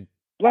like,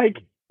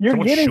 you're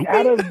getting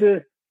out of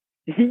the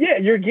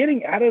you're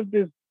getting out of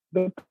the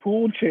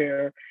pool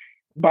chair,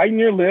 biting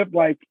your lip,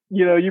 like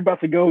you're about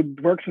to go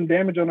work some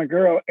damage on a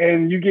girl,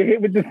 and you get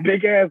hit with this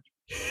big ass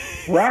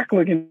rock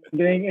looking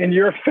thing, and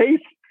your face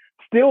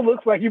still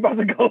looks like you're about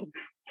to go.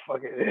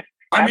 Fuck it.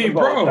 I mean,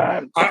 bro,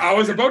 I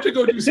was about to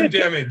go do some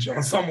damage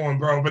on someone,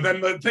 bro, but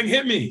then the thing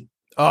hit me.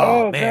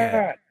 Oh man.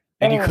 God.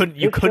 And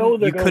you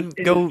couldn't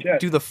go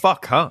do the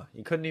fuck, huh?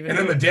 You couldn't even. And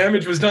then the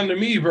damage was done to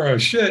me, bro.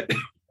 Shit.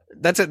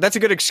 That's a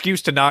good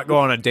excuse to not go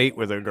on a date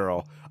with a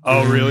girl.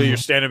 Oh, really? You're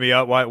standing me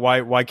up.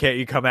 Why can't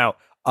you come out?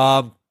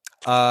 A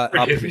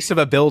piece of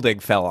a building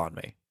fell on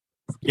me.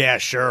 Yeah,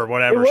 sure,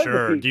 whatever,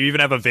 sure. Do you even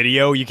have a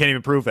video? You can't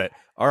even prove it.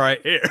 All right,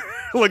 here,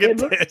 look at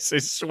this. I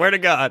swear to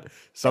God,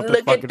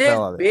 something fucking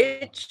fell on me.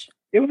 Bitch.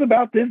 It was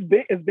about this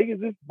big, as big as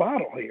this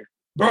bottle here.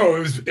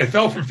 Bro, it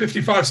fell from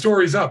 55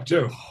 stories up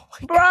too.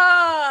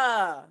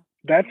 Bruh.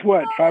 That's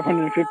what,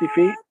 550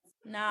 feet?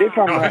 No.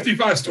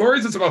 55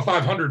 stories. It's about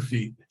 500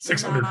 feet,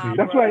 600 feet.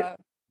 That's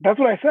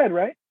what I said,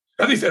 right?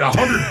 I think he said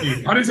 100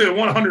 feet. I think he said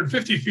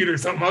 150 feet or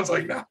something. I was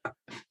like, nah.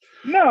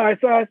 No, I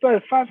thought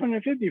it's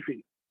 550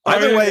 feet.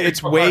 Either way,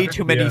 it's way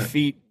too many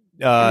feet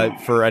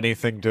for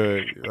anything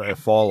to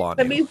fall on.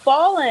 To be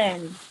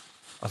falling.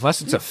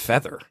 Unless it's a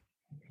feather.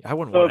 I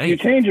wouldn't want anything.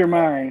 If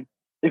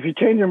you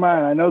change your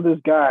mind, I know this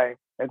guy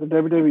at the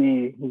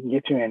WWE, he can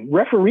get you in.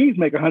 Referees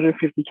make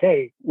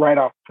 $150K right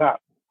off the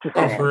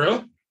top. For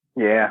real?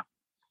 Yeah.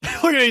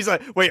 Look at he's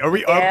like, wait, are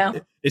we?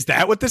 Is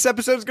that what this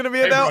episode is going to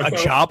be about? A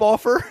job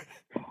offer?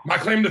 My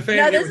claim to fame.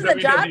 No, this is a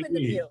job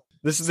interview.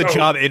 This is a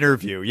job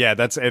interview. Yeah,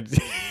 that's it.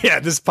 Yeah,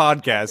 this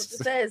podcast.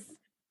 It says.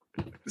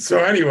 So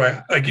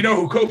anyway, like you know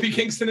who Kofi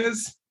Kingston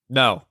is?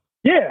 No.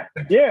 Yeah.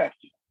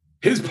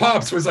 His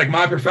pops was like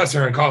my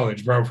professor in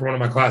college, bro, for one of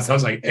my classes. I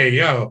was like, hey,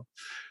 yo,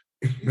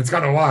 it's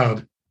kind of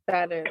wild.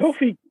 That is.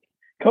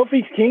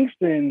 Kofi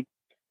Kingston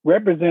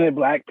represented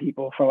Black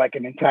people for like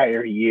an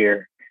entire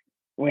year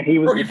when he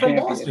was the champion.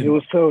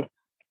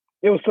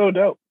 It was so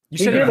dope. You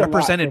said he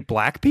represented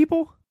Black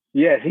people?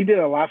 Yes, he did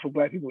a lot for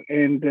Black people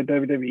in the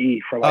WWE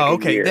for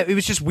like a year. It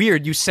was just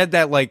weird. You said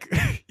that like,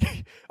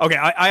 okay,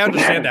 I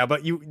understand now,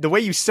 but the way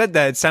you said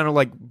that, it sounded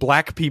like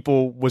Black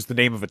people was the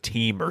name of a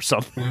team or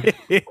something.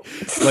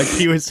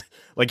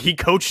 Like he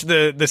coached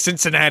the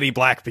Cincinnati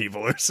Black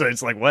people, or so.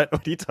 It's like, what are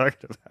you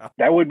talking about?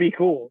 That would be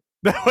cool.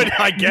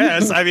 I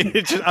guess. I mean,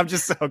 I'm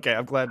just okay.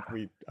 I'm glad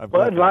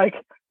but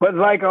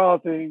like all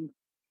things,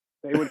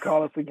 they would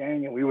call us a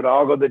gang, and we would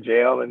all go to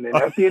jail, and then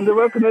that's the end of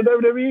us in the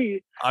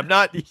WWE. I'm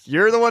not.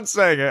 You're the one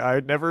saying it. I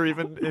never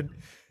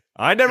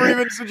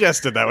even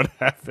suggested that would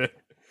happen.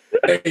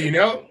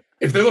 Hey,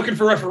 if they're looking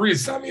for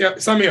referees, sign me up.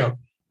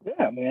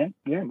 Yeah, man.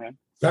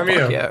 Sign me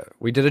up. Yeah,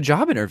 we did a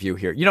job interview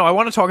here. I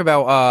want to talk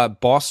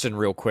about Boston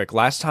real quick.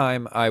 Last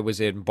time I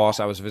was in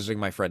Boston, I was visiting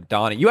my friend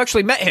Donnie. You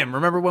actually met him.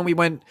 Remember when we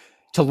went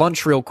to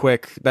lunch real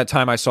quick? That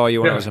time I saw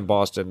you when I was in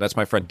Boston. That's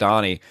my friend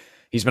Donnie.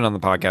 He's been on the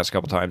podcast a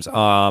couple times.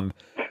 I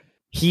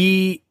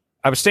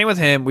was staying with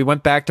him. We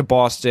went back to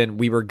Boston.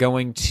 We were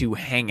going to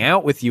hang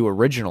out with you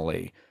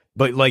originally,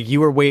 but like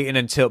you were waiting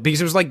until, because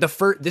it was like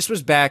this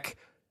was back,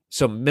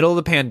 so middle of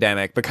the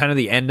pandemic, but kind of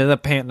the end of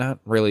the not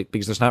really,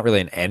 because there's not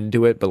really an end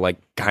to it, but like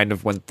kind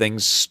of when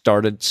things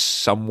started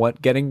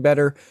somewhat getting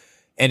better.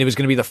 And it was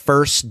going to be the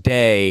first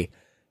day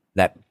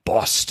that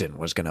Boston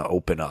was going to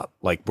open up.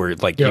 Like where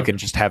you can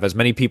just have as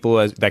many people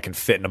as that can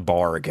fit in a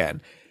bar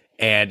again.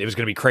 And it was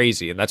going to be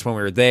crazy. And that's when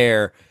we were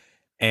there.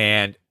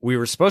 And we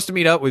were supposed to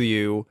meet up with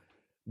you,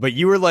 but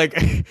you were like,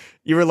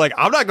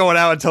 I'm not going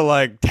out until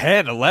like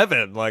 10,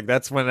 11. Like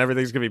that's when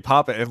everything's going to be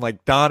popping. And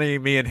like Donnie,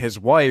 me and his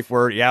wife were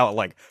already out at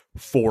like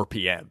 4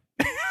 p.m.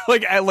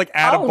 at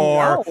a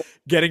bar,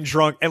 getting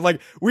drunk. And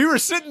like, we were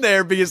sitting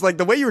there because like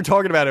the way you were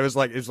talking about it was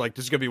like, this is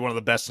going to be one of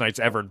the best nights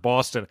ever in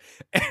Boston.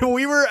 And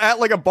we were at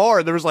like a bar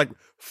and there was like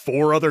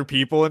 4 other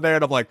people in there.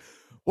 And I'm like,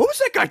 what was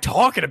that guy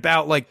talking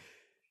about? Like,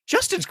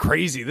 Justin's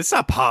crazy. This is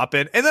not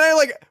popping. And then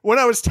when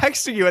I was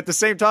texting you at the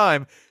same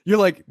time, you're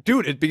like,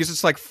 dude, because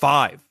it's like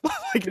 5.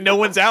 Like no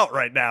one's out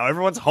right now.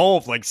 Everyone's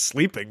home, like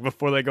sleeping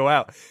before they go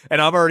out. And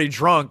I'm already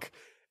drunk.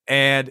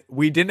 And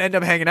we didn't end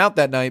up hanging out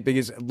that night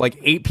because like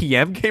 8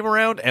 p.m. came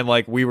around and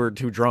like we were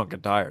too drunk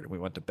and tired and we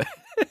went to bed.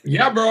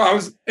 Yeah, bro.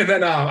 And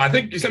then I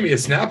think you sent me a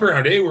snap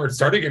around 8 where it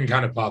started getting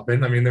kind of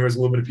popping. I mean, there was a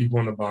little bit of people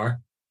in the bar.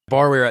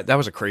 Bar we were at, that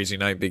was a crazy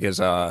night because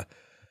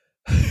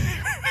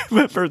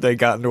remember they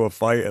got into a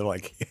fight and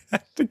like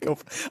had to go.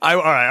 All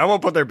right, I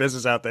won't put their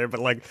business out there, but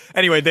like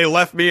anyway, they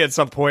left me at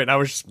some point and I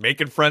was just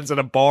making friends at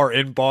a bar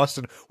in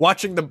Boston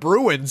watching the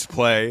Bruins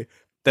play.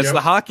 That's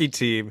the hockey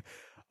team.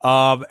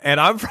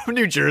 And I'm from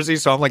New Jersey,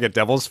 so I'm like a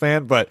Devils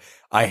fan, but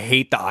I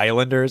hate the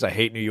Islanders. I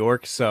hate New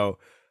York. So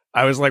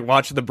I was like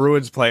watching the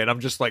Bruins play and I'm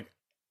just like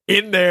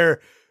in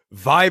there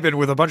vibing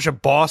with a bunch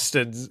of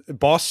Bostonians.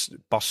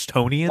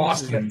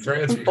 Bostonians,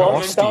 right?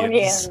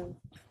 Bostonians.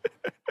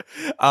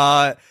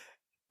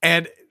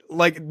 And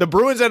like the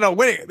Bruins ended up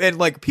winning and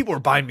like people were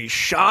buying me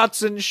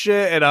shots and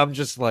shit. And I'm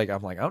just like,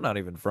 I'm not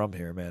even from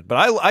here, man. But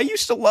I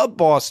used to love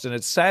Boston.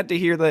 It's sad to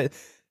hear that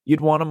you'd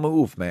want to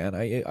move, man.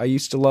 I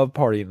used to love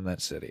partying in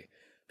that city.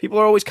 People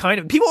are always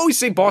people always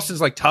say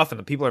Boston's like tough and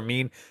the people are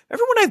mean.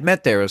 Everyone I've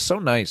met there is so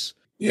nice.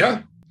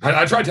 Yeah.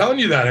 I tried telling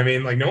you that. I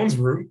mean, like no one's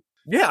rude.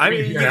 Yeah, I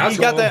mean, you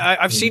got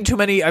that. I've seen too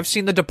many. I've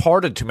seen The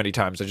Departed too many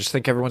times. I just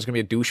think everyone's gonna be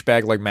a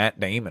douchebag like Matt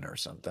Damon or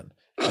something.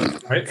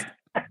 Right?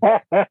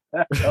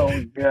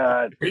 Oh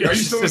God! Are you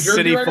still in Jersey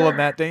city right full now? of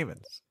Matt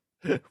Damons?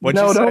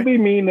 No, don't be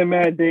mean to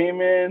Matt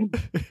Damon.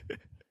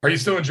 Are you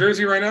still in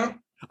Jersey right now?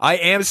 I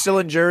am still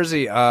in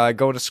Jersey,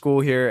 going to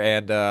school here,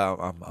 and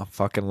I'm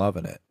fucking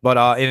loving it. But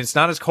and it's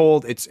not as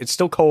cold. It's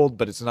still cold,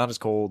 but it's not as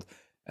cold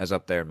as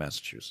up there in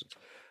Massachusetts.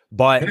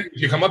 But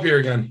you come up here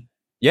again.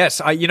 Yes,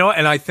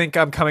 and I think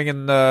I'm coming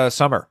in the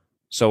summer,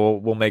 so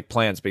we'll make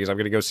plans because I'm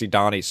going to go see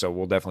Donnie, so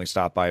we'll definitely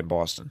stop by in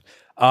Boston.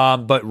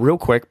 But real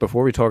quick,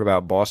 before we talk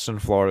about Boston,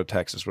 Florida,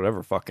 Texas,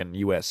 whatever fucking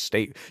U.S.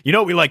 state,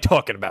 we like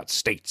talking about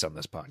states on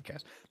this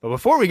podcast. But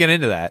before we get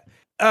into that,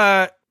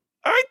 I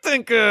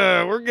think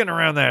we're getting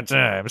around that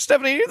time.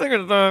 Stephanie, do you think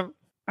it's time?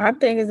 I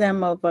think it's that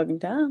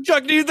motherfucking time.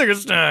 Chuck, do you think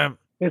it's time?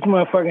 It's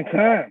motherfucking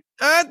time.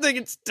 I think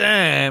it's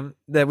time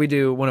that we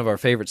do one of our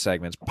favorite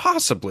segments,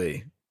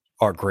 possibly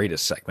our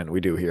greatest segment we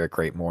do here at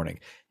Great Morning.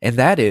 And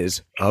that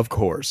is, of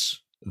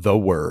course, the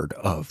word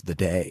of the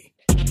day.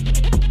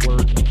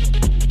 Word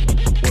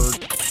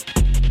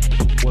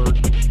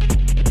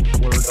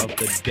of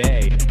the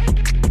day.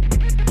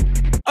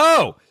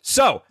 Oh,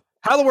 so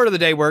how the word of the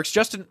day works.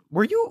 Justin,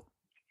 were you?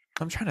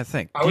 I'm trying to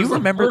think. I was the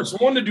first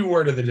one to do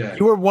word of the day.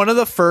 You were one of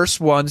the first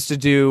ones to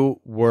do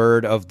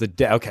word of the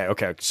day.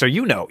 Okay. So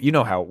you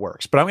know how it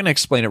works, but I'm going to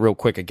explain it real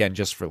quick again,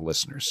 just for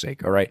listeners'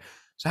 sake. All right.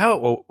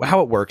 So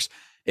how it works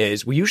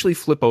is we usually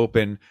flip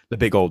open the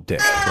big old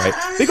dick,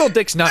 right? Big old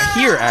dick's not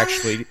here,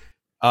 actually.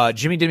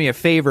 Jimmy did me a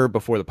favor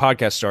before the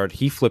podcast started.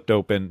 He flipped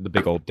open the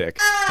big old dick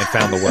and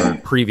found the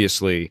word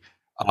previously.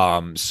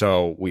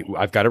 So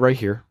I've got it right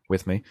here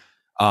with me.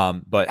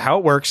 But how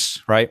it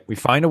works, right? We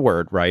find a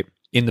word, right,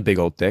 in the big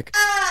old dick.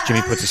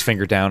 Jimmy puts his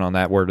finger down on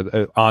that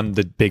word, on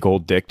the big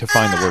old dick to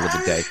find the word of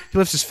the day. He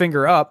lifts his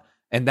finger up,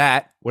 and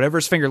whatever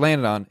his finger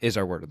landed on, is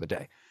our word of the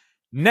day.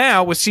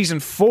 Now, with season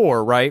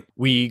 4, right,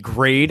 we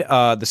grade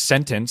the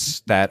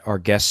sentence that our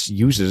guest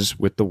uses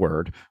with the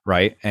word,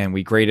 right? And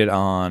we grade it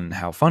on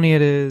how funny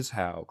it is,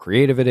 how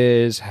creative it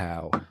is,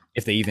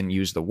 if they even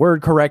use the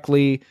word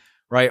correctly,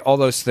 right? All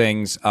those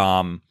things.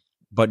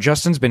 But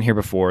Justin's been here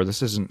before.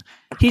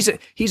 He's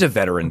a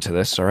veteran to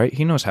this, all right?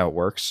 He knows how it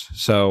works.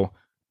 So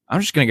I'm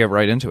just going to get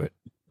right into it.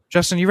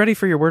 Justin, you ready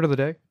for your word of the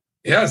day?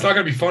 Yeah, it's not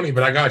going to be funny,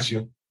 but I got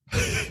you.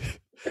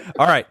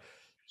 All right.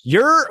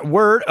 Your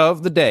word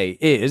of the day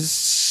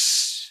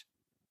is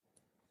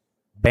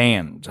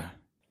band.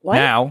 What?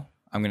 Now,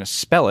 I'm going to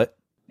spell it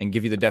and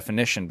give you the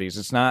definition because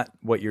it's not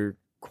what you're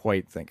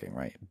quite thinking,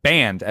 right?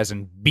 Band, as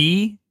in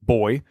B,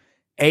 boy,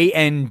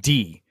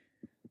 A-N-D,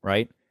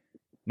 right?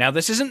 Now,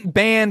 this isn't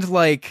band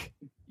like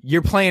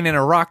you're playing in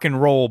a rock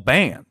and roll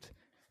band.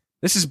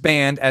 This is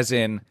band as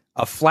in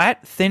a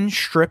flat, thin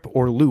strip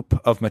or loop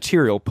of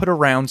material put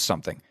around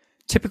something,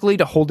 typically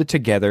to hold it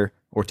together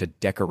or to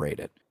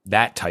decorate it.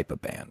 That type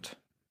of band.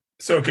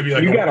 So it could be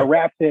like you gotta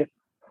rap this.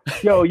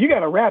 Yo, you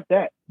gotta rap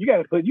that. You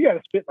gotta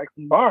spit like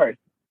some bars.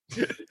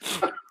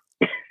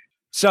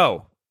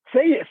 So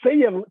say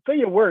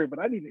your word, but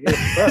I need to hear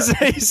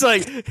it. He's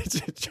like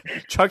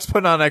Chuck's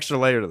putting on an extra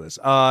layer to this.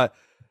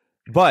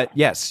 But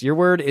yes, your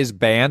word is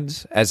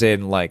band, as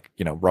in like,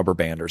 rubber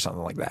band or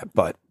something like that,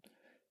 but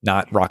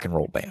not rock and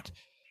roll band.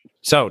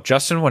 So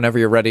Justin, whenever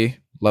you're ready,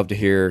 love to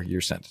hear your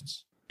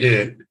sentence.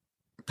 Yeah.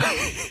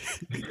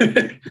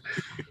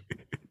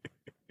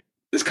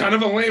 It's kind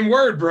of a lame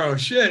word, bro.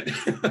 Shit.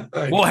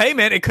 Well, hey,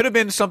 man, it could have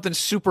been something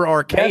super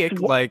archaic,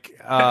 like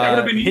that would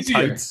have been Hittites.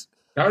 Easier.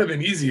 That would have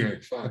been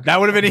easier. Fuck. That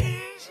would have been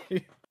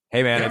easy.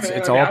 Hey, man,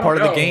 it's all part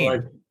of the game.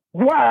 Like,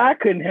 why I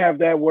couldn't have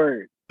that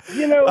word?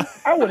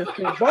 I would have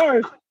spit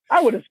bars.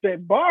 I would have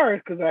spit bars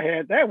because I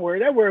had that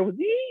word. That word was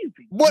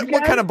easy. What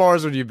kind of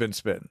bars would you have been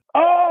spitting?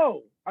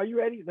 Oh, are you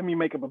ready? Let me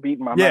make up a beat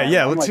in my mind.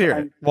 Yeah, let's hear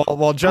it.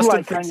 While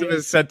Justin thinks of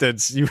his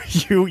sentence, you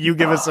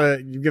give us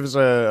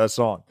a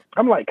song.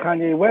 I'm like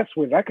Kanye West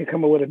with. I could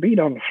come up with a beat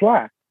on the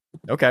fly.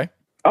 Okay.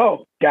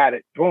 Oh, got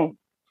it. Boom.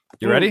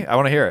 You ready? I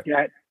want to hear it.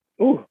 Got it.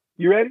 Ooh,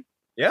 you ready?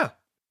 Yeah.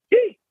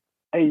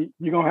 Hey,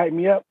 you gonna hype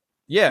me up?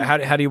 Yeah.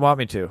 How do you want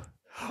me to?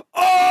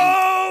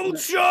 Oh,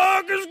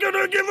 Chuck is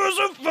gonna give us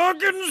a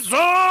fucking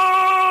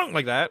song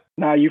like that.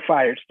 Nah, you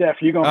fired, Steph.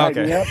 You gonna hype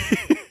me up?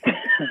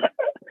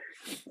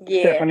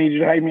 Yeah. Steph, I need you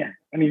to hype me.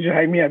 I need you to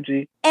hype me up,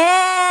 G. Go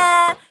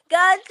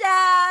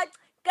Chuck!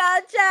 Go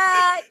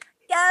Chuck!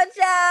 Go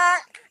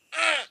Chuck!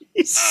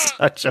 He's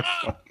such a.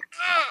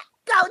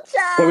 Go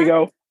Chuck! There we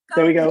go.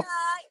 There we go.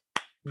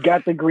 Chuck.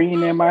 Got the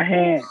green in my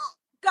hand.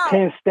 Go.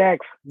 10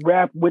 stacks,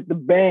 rap with the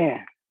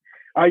band.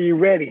 Are you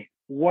ready?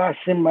 Wash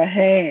in my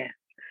hand.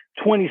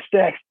 20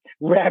 stacks,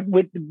 rap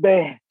with the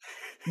band.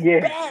 Yeah,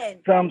 Ben.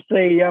 some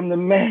say I'm the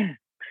man.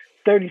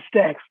 30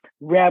 stacks,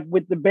 rap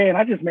with the band.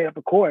 I just made up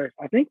a chorus.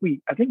 I think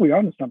we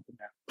onto something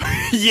now.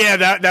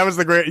 Yeah, that was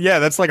the great. Yeah,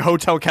 that's like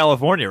Hotel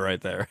California right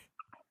there.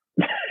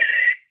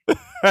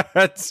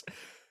 that's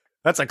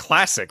a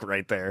classic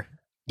right there.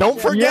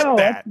 Don't forget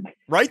that.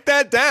 Write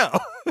that down.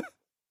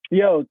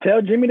 Yo,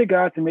 tell Jimmy the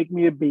God to make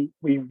me a beat.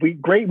 We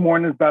Great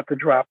Morning's about to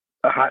drop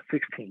a hot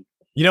 16.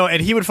 You know,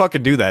 and he would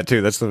fucking do that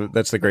too. That's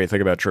the great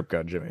thing about Trip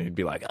God Jimmy. He'd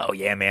be like, "Oh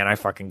yeah, man, I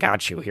fucking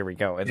got you. Here we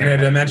go." And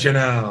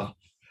Interdimensional.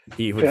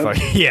 He would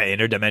fucking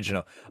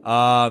interdimensional.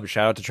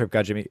 Shout out to Trip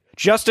God Jimmy.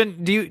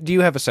 Justin, do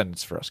you have a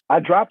sentence for us? I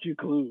dropped you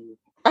clues.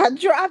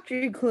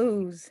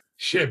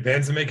 Shit,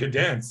 bands that make her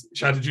dance.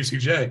 Shout out to Juicy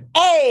J.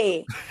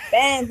 Hey,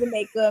 bands that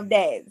make them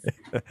dance.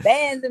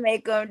 Bands that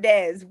make them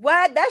dance.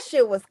 What? That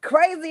shit was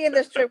crazy in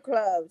the strip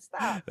club.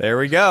 Stop. There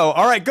we go.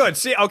 All right, good.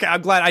 See, okay,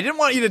 I'm glad. I didn't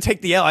want you to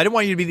take the L. I didn't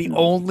want you to be the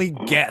only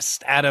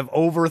guest out of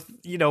over,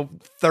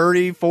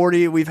 30,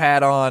 40 we've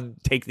had on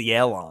take the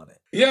L on it.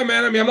 Yeah,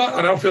 man. I mean,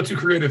 I don't feel too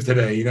creative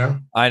today, you know?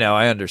 I know.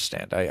 I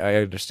understand. I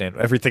understand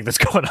everything that's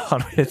going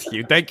on with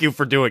you. Thank you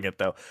for doing it,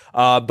 though.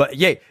 But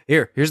yeah,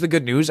 here's the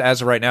good news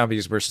as of right now,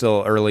 because we're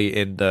still early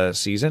in the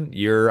season.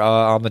 You're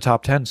on the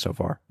top 10 so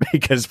far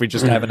because we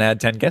just haven't had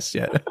 10 guests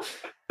yet.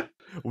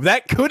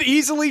 That could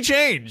easily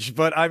change,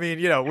 but I mean,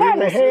 we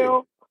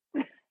will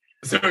see.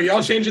 So are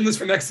y'all changing this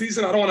for next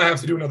season? I don't want to have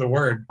to do another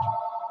word.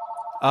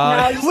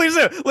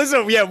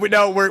 Listen. Yeah, we're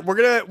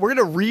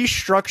gonna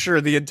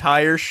restructure the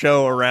entire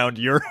show around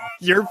your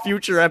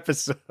future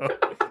episode,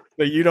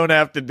 so you don't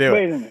have to do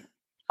Wait a minute.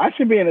 I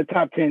should be in the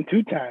top 10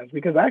 2 times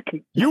because I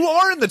can. You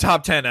are in the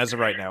top 10 as of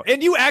right now,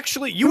 and you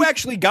actually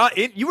got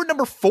in. You were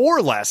number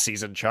 4 last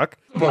season, Chuck.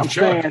 Above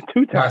Chuck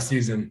 2 times last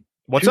season.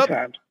 What's two up?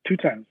 Times, 2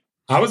 times.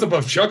 I was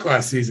above Chuck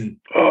last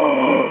season.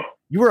 Oh,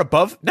 You were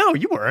above? No,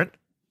 you weren't.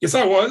 Yes,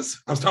 I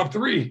was. I was top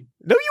 3.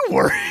 No, you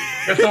weren't.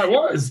 Yes, I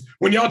was.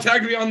 When y'all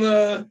tagged me on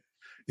the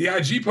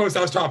IG post,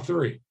 I was top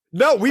 3.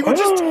 No, we were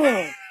just.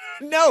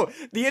 No,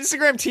 the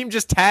Instagram team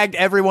just tagged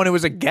everyone who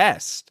was a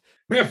guest.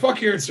 Man,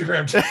 fuck your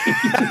Instagram team.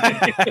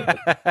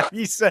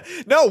 You said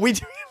no. We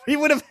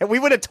would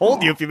have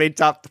told you if you made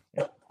top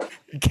 3.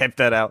 You kept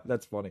that out.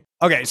 That's funny.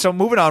 Okay, so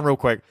moving on real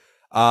quick.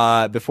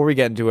 Before we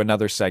get into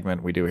another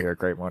segment we do here at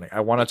Great Morning, I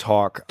want to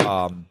talk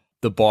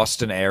the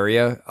Boston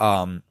area.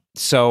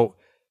 So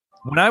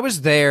when I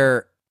was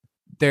there,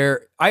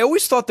 I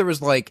always thought there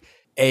was like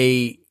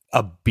a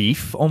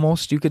beef,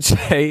 almost you could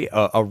say,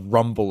 a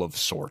rumble of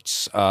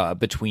sorts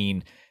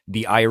between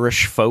the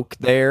Irish folk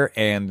there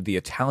and the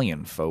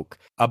Italian folk.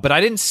 But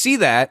I didn't see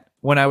that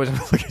when I was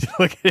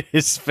look at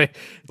his face.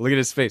 Look at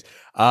his face.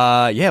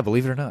 Yeah,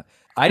 believe it or not,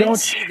 I didn't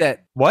see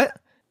that. What?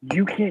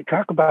 You can't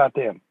talk about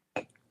them.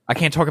 I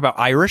can't talk about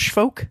Irish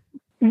folk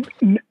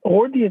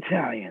or the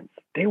Italians.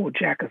 They will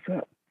jack us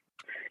up.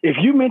 If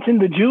you mention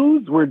the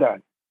Jews, we're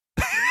done.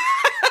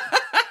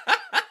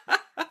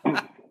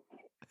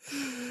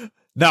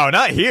 No,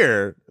 not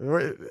here.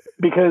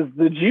 Because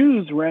the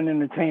Jews run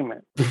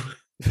entertainment.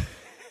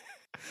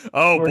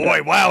 Oh, boy.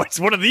 Done. Wow. It's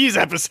one of these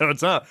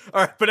episodes, huh?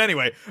 All right. But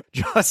anyway,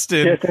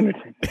 Justin. Just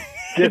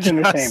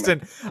entertainment.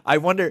 Justin, I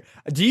wonder,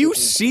 do you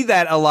see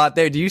that a lot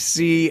there? Do you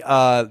see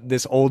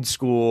this old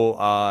school...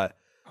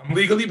 I'm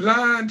legally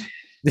blind.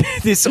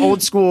 This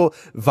old school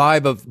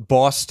vibe of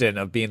Boston,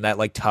 of being that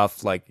like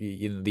tough, like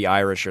the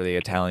Irish or the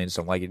Italians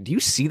don't like it. Do you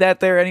see that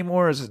there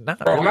anymore? Or is it not?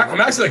 Bro, I'm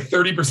actually like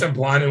 30%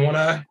 blind in one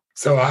eye,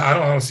 so I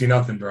don't see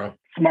nothing, bro.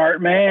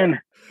 Smart man.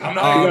 I'm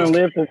not gonna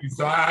live,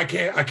 so I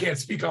can't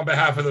speak on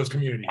behalf of those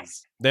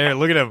communities. There,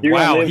 look at him.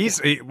 Wow,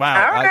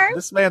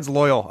 this man's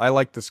loyal. I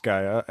like this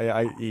guy.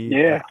 I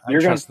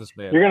trust this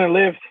man. You're gonna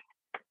live.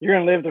 You're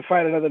gonna live to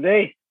fight another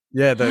day.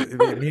 Yeah,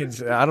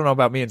 I don't know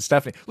about me and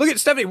Stephanie. Look at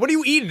Stephanie. What are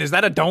you eating? Is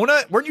that a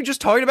donut? Weren't you just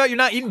talking about you're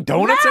not eating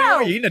donuts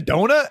anymore? You eating a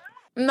donut?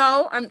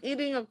 No, I'm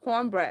eating a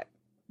cornbread.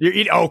 You're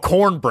eating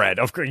cornbread.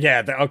 Of course,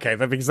 yeah. Okay,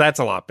 because that's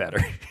a lot better.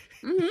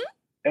 Mm-hmm.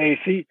 Hey,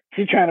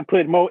 she trying to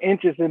put more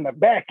inches in the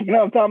back. You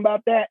know what I'm talking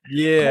about? That?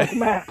 Yeah.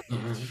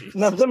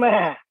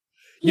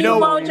 You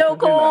want your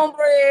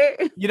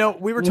cornbread.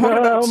 We were talking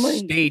about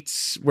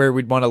states where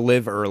we'd want to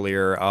live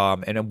earlier,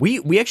 and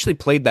we actually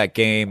played that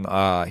game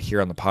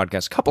here on the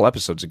podcast a couple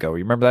episodes ago.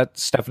 You remember that,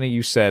 Stephanie?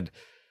 You said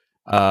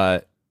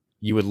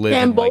you would live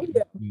in like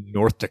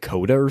North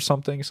Dakota or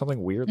something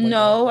weird. Like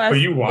no, are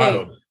you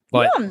wild?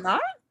 But, no, I'm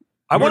not.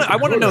 I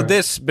want to know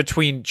this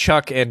between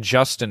Chuck and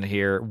Justin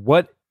here.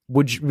 What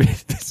would you?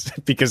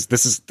 Because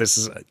this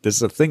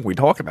is a thing we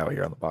talk about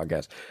here on the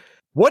podcast.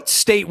 What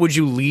state would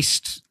you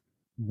least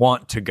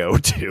want to go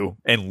to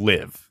and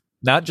live?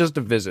 Not just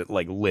to visit,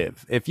 like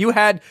live. If you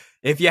had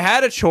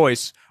a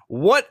choice,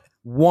 what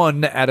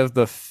one out of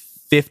the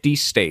 50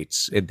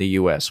 states in the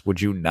U.S.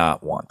 would you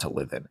not want to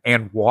live in,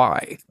 and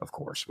why? Of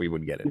course, we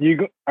would get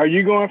it. Are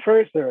you going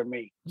first or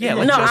me? Yeah,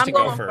 let Justin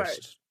go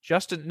first.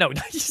 Justin, no,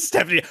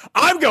 Stephanie,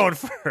 I'm going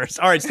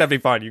first. All right, Stephanie,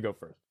 fine, you go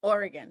first.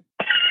 Oregon.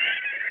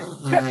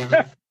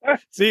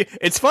 See,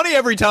 it's funny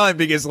every time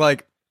because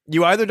like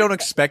you either don't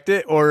expect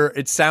it or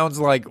it sounds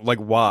like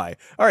why.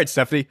 All right,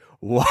 Stephanie,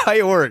 why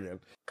Oregon?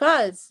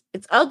 Cause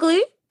it's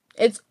ugly.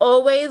 It's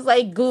always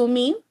like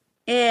gloomy,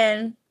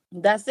 and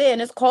that's it.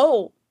 And it's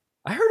cold.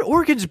 I heard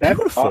Oregon's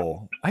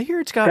beautiful. I hear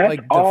it's got like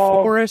the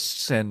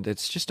forests, and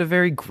it's just a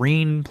very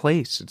green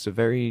place. It's a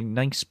very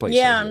nice place.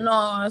 Yeah,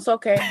 no, it's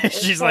okay.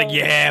 She's cold. Like,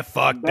 yeah,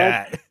 fuck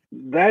that.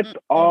 That's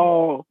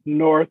all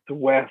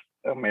Northwest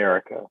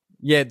America.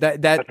 Yeah,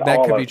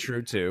 that could be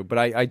true too. But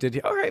I did.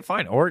 All right,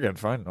 fine. Oregon.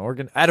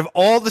 Out of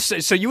all the,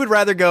 so you would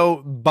rather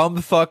go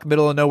bumfuck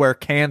middle of nowhere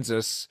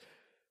Kansas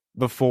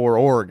before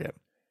Oregon?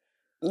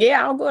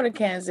 Yeah, I'll go to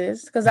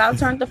Kansas because I'll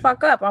turn the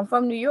fuck up. I'm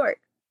from New York,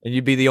 and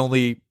you'd be the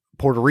only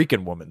Puerto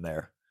Rican woman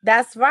there.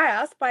 That's right.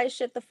 I'll spice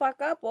shit the fuck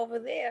up over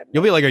there.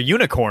 You'll be like a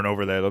unicorn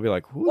over there. They'll be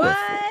like, who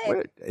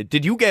what?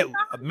 Did you get,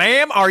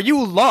 ma'am? Are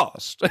you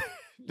lost?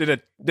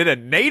 Did a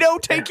NATO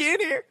take you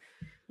in here?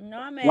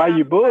 No, man. Why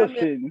you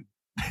bullshitting?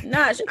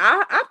 Nah,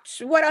 I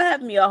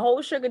have me a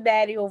whole sugar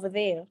daddy over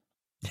there.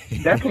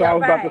 That's what I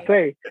was about to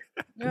say.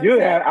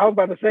 I was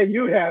about to say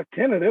you have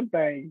 10 of them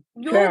things.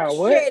 You shit,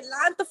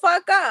 line the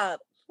fuck up.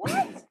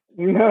 What?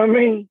 You know what I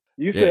mean?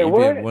 You said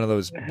what? One of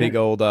those big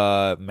old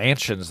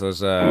mansions,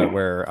 those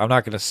where I'm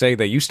not going to say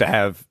they used to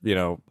have, you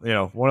know,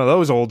 one of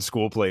those old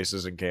school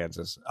places in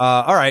Kansas.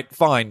 All right,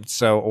 fine.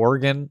 So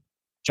Oregon,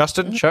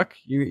 Justin, Chuck,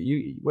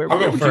 you where? I'll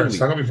go first.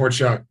 I'll go before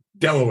Chuck.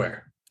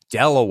 Delaware.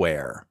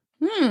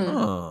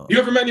 Huh. You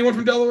ever met anyone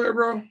from Delaware,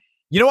 bro?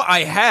 You know,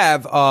 I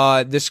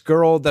have this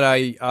girl that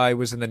I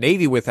was in the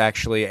Navy with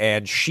actually,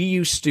 and she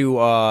used to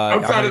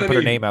outside of the put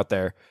Navy. Her name out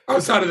there.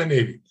 Outside of the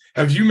Navy,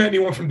 have you met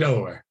anyone from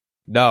Delaware?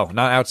 No,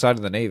 not outside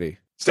of the Navy.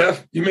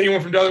 Steph, you met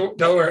anyone from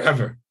Delaware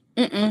ever?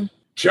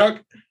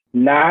 Chuck?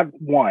 Not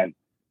one.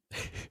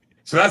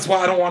 So that's why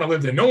I don't want to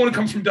live there. No one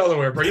comes from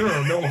Delaware, bro. You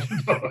don't know no one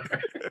from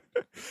Delaware.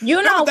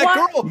 You know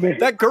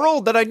that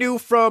girl that I knew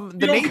from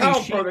the Navy. Don't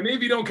count, bro. The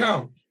Navy don't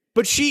count.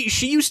 But she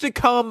used to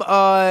come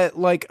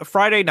like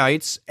Friday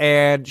nights,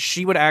 and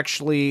she would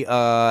actually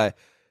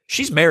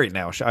she's married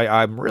now.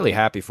 I'm really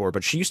happy for her,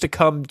 but she used to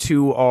come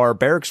to our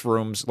barracks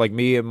rooms, like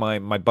me and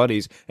my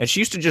buddies, and she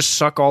used to just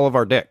suck all of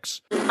our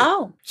dicks.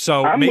 Oh.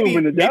 So maybe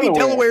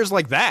Delaware's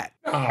like that.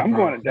 Oh, I'm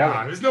going to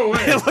Delaware. There's no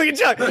way. Look at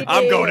Chuck.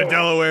 I'm going to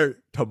Delaware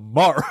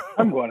tomorrow.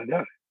 I'm going to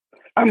Delaware.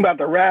 I'm about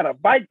to ride a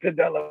bike to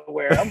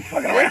Delaware. I'm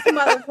fucking this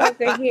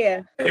motherfucker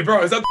here. Hey,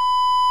 bro, is that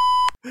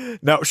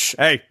No,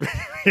 hey,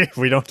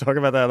 we don't talk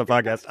about that on the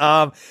podcast.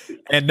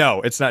 And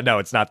no, it's not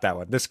that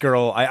one. This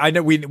girl, I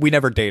know we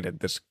never dated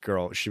this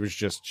girl. She was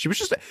just, she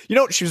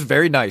was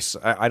very nice.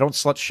 I don't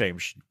slut shame.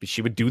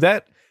 She would do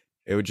that.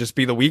 It would just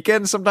be the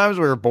weekend. Sometimes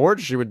we were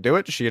bored. She would do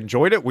it. She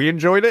enjoyed it. We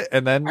enjoyed it.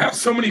 And then I have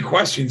so many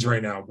questions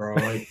right now, bro.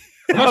 Like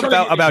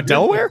about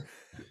Delaware?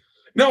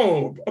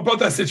 No, about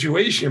that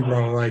situation,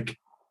 bro. Like,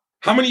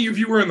 how many of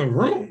you were in the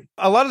room?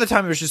 A lot of the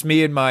time it was just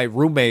me and my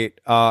roommate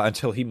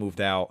until he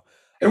moved out.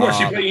 And what,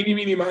 she played Eeny,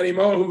 Meeny, Miny,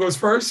 Mo? Who goes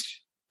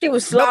first? She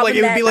was slobbing. No, like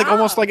it would be like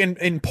almost like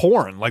in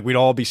porn. Like we'd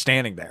all be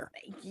standing there.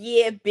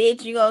 Yeah,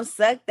 bitch, you gonna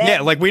suck that?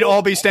 Yeah, like we'd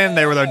all be standing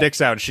there with our dicks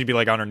out, and she'd be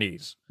like on her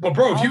knees. But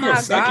bro, if you go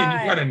second,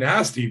 you're kind of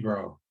nasty,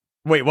 bro.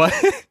 Wait, what?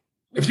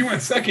 If you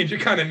went second, you're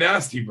kind of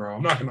nasty, bro.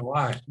 I'm not gonna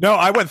lie. No,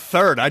 I went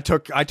third. I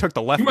took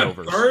the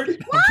leftovers. You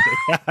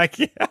went third?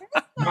 Yeah.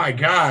 My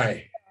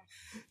guy.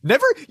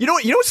 Never. You know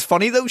what's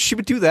funny though? She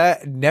would do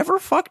that. Never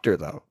fucked her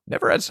though.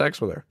 Never had sex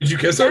with her. Did you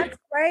kiss her? That's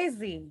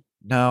crazy.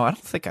 No, I don't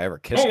think I ever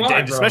kissed her. Lie,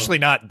 especially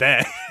not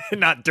then.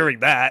 Not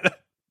during that.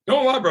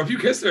 Don't lie, bro. If you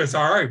kissed her, it's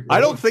all right, bro.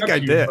 I don't think I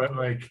did. But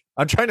like,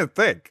 I'm trying to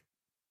think.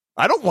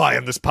 I don't lie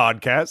on this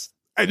podcast.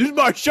 Hey, this is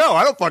my show.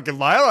 I don't fucking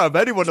lie. I don't have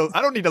anyone.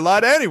 I don't need to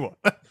lie to anyone.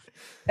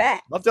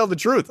 I'll tell the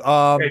truth. hey,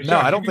 no,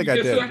 John, I don't think I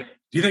did. Her? Do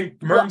you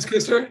think Mertens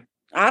kissed her?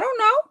 I don't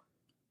know.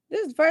 This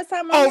is the first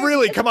time. Oh,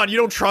 really? Come on, you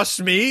don't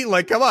trust me?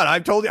 Like, come on.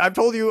 I've told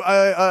you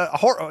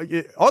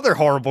other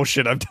horrible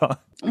shit I've done.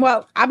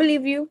 Well, I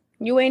believe you.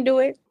 You ain't do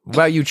it. What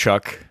about you,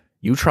 Chuck?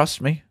 You trust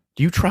me?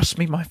 Do you trust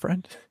me, my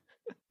friend?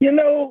 You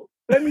know,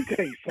 let me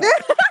tell you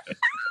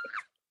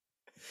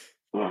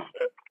something.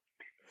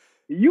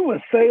 You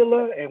a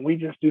sailor, and we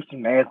just do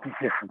some nasty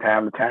shit from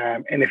time to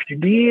time. And if you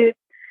did,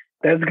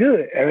 that's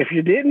good. And if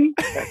you didn't,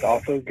 that's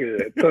also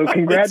good. So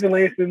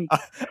congratulations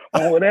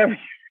on whatever.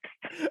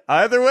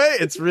 Either way,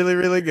 it's really,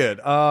 really good.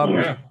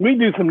 We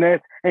do some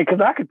nasty, and because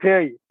I could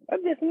tell you, I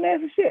did some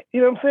nasty shit.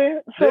 You know what I'm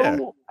saying? So, yeah.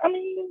 I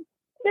mean,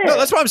 Yeah. No,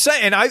 that's what I'm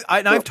saying. And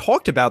I've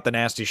talked about the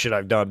nasty shit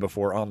I've done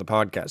before on the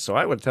podcast, so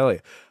I would tell you.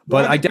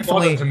 But I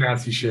definitely some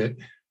nasty shit.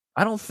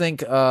 I don't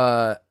think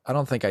I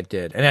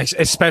did, and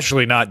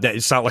especially not that.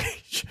 It's not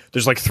like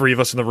there's like three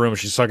of us in the room.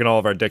 She's sucking all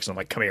of our dicks, and I'm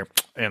like, "Come here,"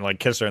 and like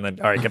kiss her, and then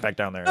all right, get back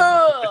down there.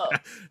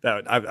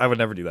 I would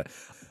never do that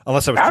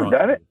unless I was drunk. I've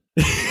done it.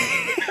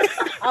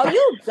 Oh,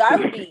 you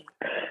dirty!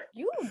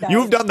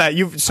 You've done that.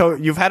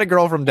 You've had a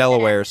girl from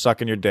Delaware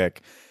sucking your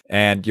dick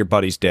and your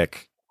buddy's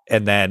dick,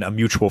 and then a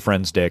mutual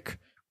friend's dick.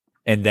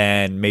 And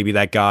then maybe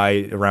that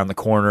guy around the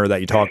corner that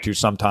you talk to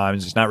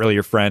sometimes, he's not really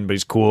your friend, but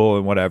he's cool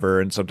and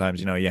whatever. And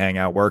sometimes, you hang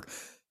out, work.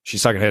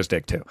 She's sucking his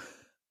dick too.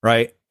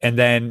 Right. And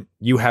then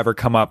you have her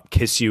come up,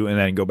 kiss you, and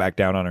then go back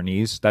down on her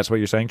knees. That's what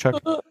you're saying,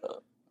 Chuck? What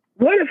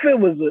if it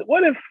was,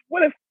 what if,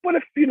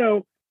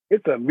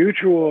 it's a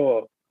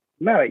mutual,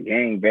 not a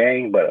gang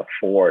bang, but a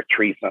 4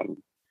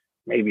 threesome,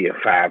 maybe a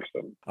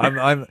 5-some.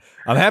 I'm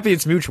happy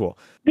it's mutual.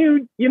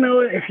 Dude,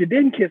 if you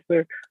didn't kiss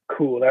her,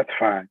 cool, that's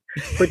fine.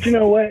 But you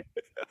know what?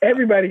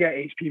 Everybody got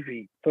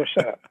HPV, so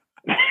shut up.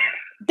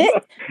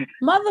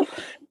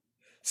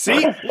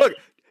 See, look,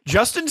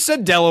 Justin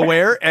said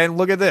Delaware, and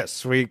look at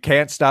this. We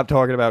can't stop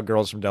talking about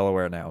girls from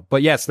Delaware now.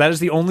 But yes, that is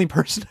the only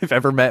person I've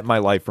ever met in my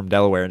life from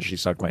Delaware, and she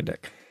sucked my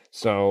dick.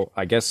 So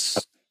I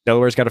guess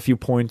Delaware's got a few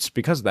points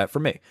because of that for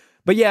me.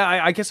 But yeah,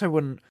 I guess I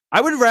wouldn't.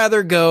 I would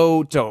rather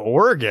go to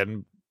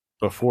Oregon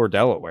before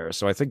Delaware.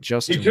 So I think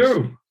Justin's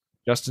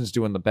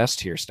doing the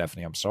best here,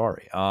 Stephanie. I'm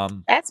sorry.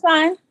 That's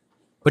fine.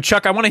 But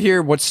Chuck, I want to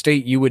hear what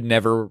state you would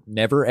never,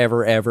 ever,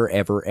 ever,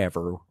 ever,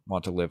 ever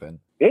want to live in.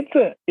 It's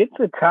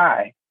a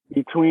tie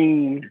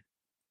between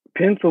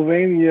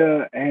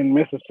Pennsylvania and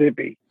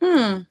Mississippi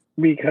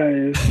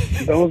because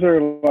those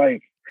are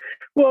like,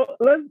 well,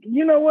 let's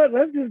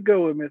just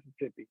go with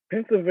Mississippi.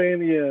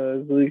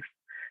 Pennsylvania is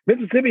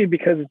Mississippi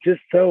because it's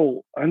just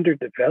so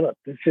underdeveloped.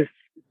 It's just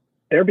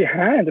they're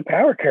behind the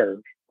power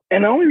curve.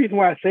 And the only reason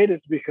why I say this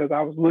is because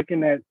I was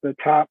looking at the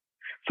top.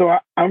 So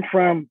I'm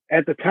from,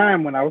 at the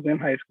time when I was in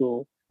high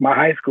school, my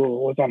high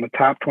school was on the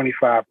top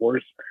 25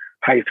 worst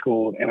high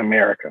schools in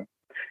America.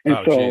 And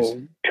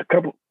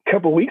a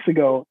couple weeks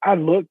ago, I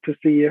looked to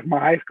see if my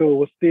high school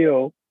was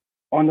still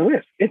on the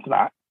list. It's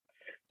not.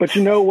 But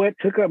you know what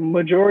took up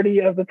majority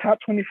of the top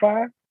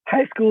 25?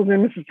 High schools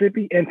in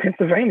Mississippi and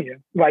Pennsylvania.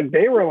 Like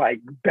they were like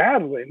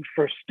battling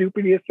for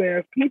stupidest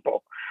ass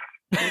people.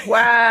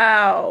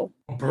 Wow.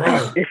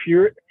 Bro.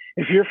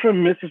 If you're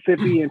from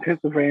Mississippi and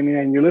Pennsylvania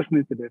and you're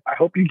listening to this, I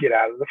hope you get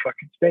out of the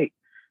fucking state.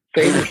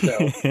 Save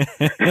yourself.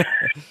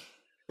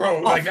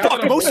 Bro,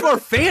 fuck, most of our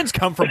fans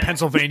come from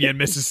Pennsylvania and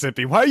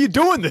Mississippi. Why are you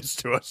doing this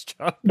to us,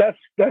 John?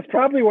 That's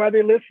probably why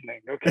they're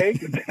listening, okay?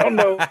 They don't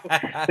know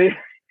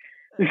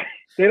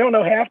they don't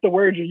know half the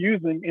words you're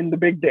using in the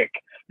big dick.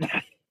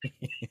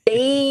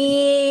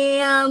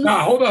 Damn.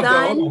 Nah, hold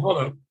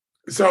up.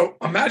 So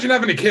imagine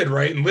having a kid,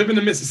 right, and living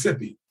in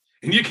Mississippi,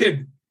 and your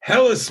kid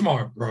hella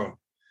smart, bro.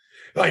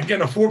 Like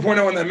getting a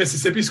 4.0 in that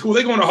Mississippi school,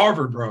 they going to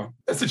Harvard, bro.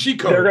 That's a cheat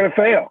code. They're gonna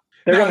fail.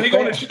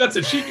 That's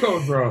a cheat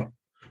code, bro.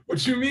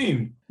 What you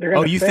mean?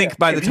 Oh, you think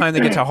by the time they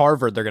get to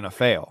Harvard, they're gonna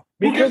fail?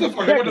 Who gives a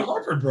fuck? They went to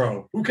Harvard,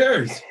 bro. Who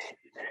cares?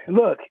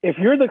 Look, if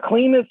you're the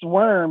cleanest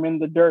worm in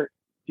the dirt,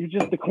 you're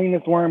just the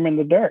cleanest worm in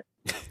the dirt.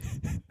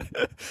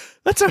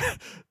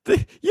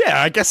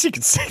 I guess you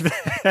could say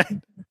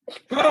that.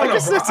 I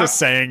guess that's a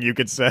saying you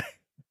could say.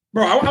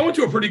 Bro, I went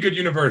to a pretty good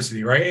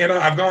university, right? And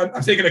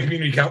I've taken a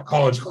community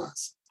college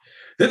class.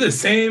 They're the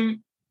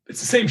same. It's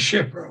the same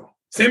shit, bro.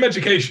 Same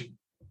education.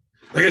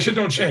 Like that shit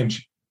don't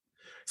change.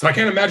 So I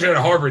can't imagine at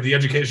Harvard the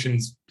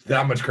education's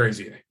that much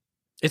crazier.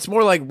 It's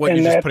more like what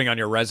you're just putting on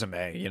your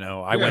resume.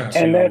 I went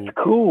to that's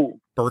cool.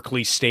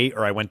 Berkeley State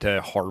or I went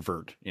to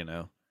Harvard.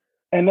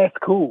 And that's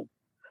cool.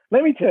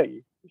 Let me tell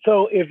you.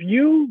 So if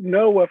you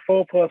know what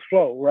 4 plus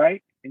 4,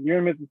 right, and you're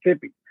in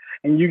Mississippi,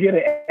 and you get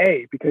an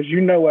A because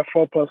you know what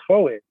 4 plus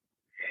 4 is,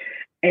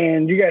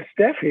 and you got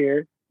Steph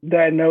here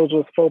that knows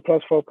what 4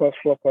 plus 4 plus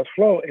 4 plus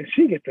 4, and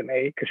she gets an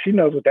A because she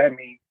knows what that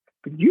means,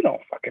 but you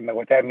don't fucking know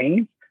what that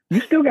means.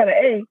 You still got an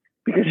A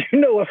because you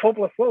know what 4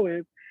 plus 4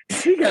 is. And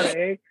she got an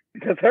A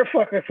because her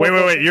fucking.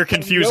 Wait! You're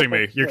confusing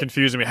me. You're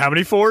confusing me. How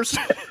many 4s?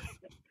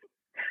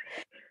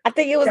 I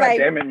think it was God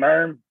damn it,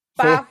 Merm.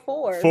 5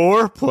 4.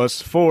 4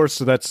 plus 4,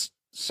 so that's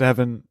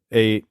 7,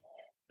 8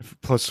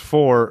 plus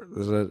 4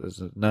 is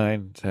a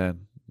 9, 10,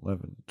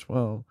 11,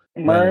 12.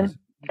 Merm,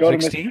 go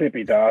 16? to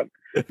Mississippi, dog.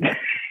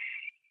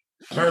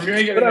 Merm, you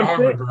ain't getting to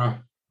Harvard, bro.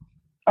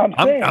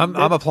 I'm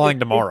applying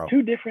tomorrow.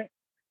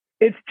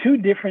 It's two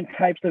different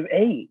types of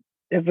aid.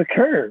 It's a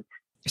curve.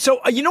 So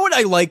you know what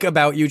I like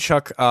about you,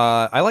 Chuck?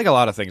 I like a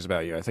lot of things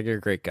about you. I think you're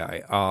a great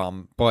guy.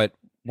 But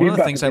one of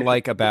the things I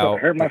like about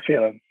hurt my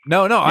feelings.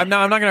 No, I'm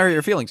not going to hurt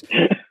your feelings.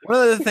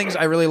 One of the things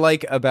I really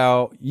like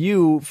about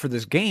you for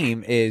this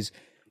game is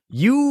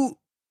you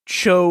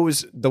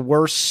chose the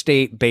worst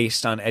state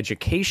based on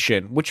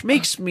education, which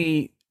makes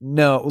me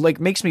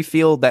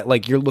feel that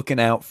like you're looking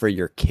out for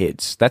your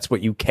kids. That's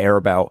what you care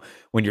about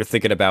when you're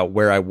thinking about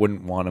where I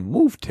wouldn't want to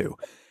move to.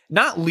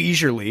 not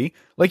leisurely.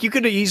 Like, you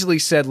could have easily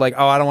said, like,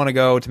 oh, I don't want to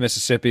go to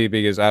Mississippi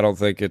because I don't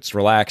think it's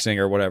relaxing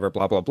or whatever,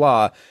 blah, blah,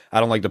 blah. I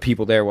don't like the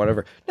people there,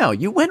 whatever. No,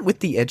 you went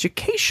with the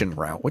education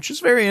route, which is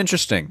very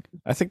interesting.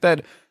 I think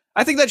that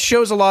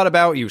shows a lot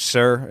about you,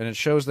 sir, and it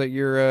shows that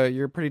you're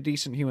a pretty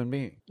decent human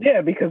being.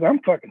 Yeah, because I'm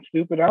fucking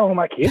stupid. I don't want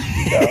my kids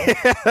to go.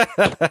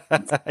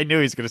 I knew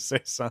he was going to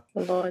say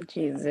something. Lord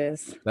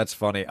Jesus. That's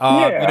funny.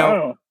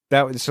 Yeah,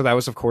 that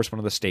was, of course, one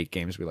of the state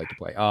games we like to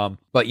play.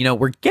 But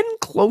we're getting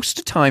close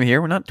to time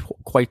here. We're not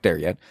quite there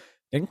yet.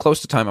 Getting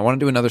close to time. I want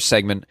to do another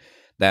segment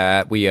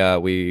that we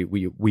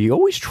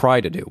always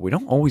try to do. We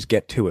don't always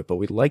get to it, but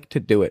we like to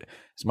do it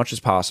as much as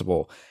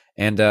possible.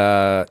 And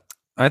I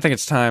think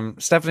it's time,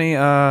 Stephanie.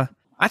 I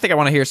think I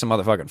want to hear some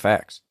motherfucking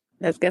facts.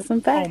 Let's get some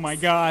facts. Oh my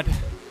god.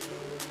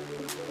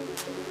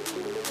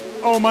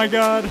 Oh my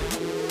god. I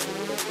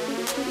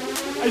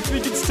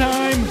think it's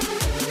time.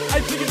 I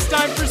think it's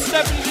time for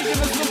Stephanie to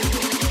give us some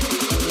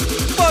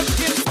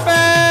fucking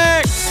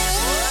facts.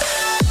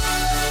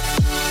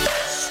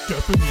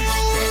 Stephanie's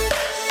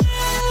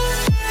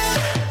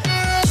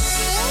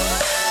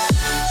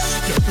facts.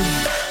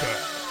 Stephanie's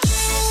facts.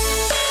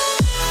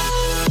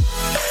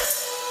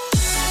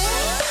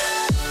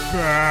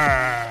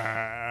 Facts.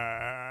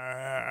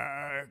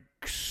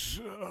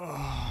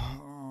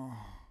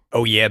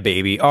 Oh yeah,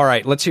 baby. All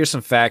right, let's hear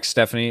some facts,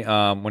 Stephanie.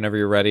 Whenever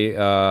you're ready.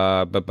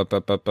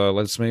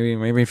 Let's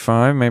maybe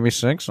 5, maybe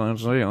 6.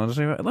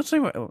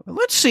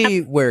 Let's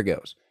see where it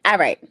goes. All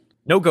right.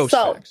 No ghost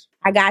facts.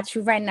 I got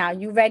you right now.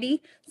 You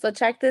ready? So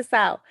check this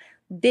out.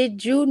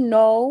 Did you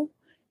know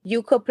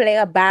you could play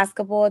a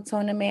basketball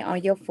tournament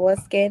on your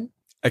foreskin?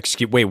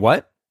 Wait,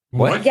 what?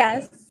 What?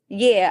 Yes.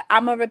 Yeah,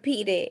 I'm gonna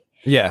repeat it.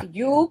 Yeah.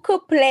 You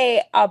could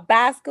play a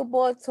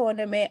basketball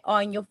tournament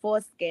on your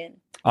foreskin.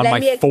 On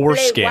my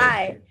foreskin.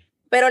 Why.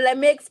 But let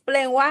me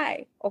explain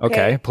why.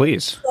 Okay,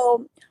 please.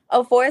 So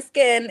a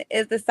foreskin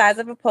is the size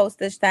of a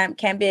postage stamp,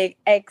 can be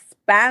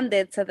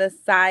expanded to the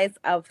size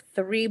of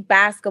 3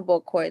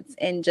 basketball courts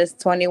in just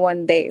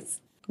 21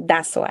 days.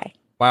 That's why.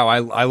 Wow,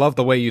 I love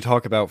the way you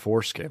talk about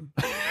foreskin.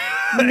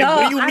 No,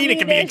 what do you mean it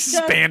can be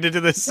expanded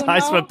to the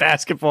size of a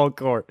basketball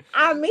court?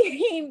 I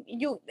mean,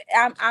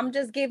 I'm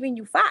just giving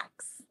you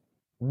facts.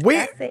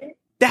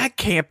 That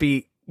can't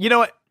be. You know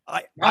what?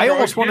 I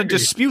almost want to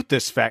dispute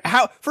this fact.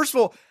 First of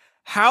all,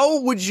 how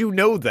would you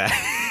know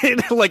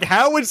that? Like,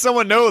 how would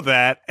someone know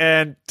that?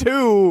 And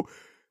 2,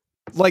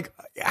 like,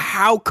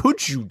 how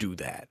could you do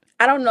that?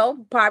 I don't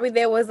know. Probably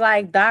there was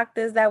like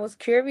doctors that was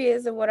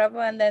curious or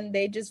whatever, and then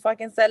they just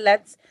fucking said,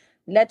 let's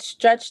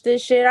stretch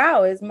this shit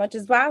out as much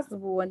as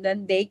possible. And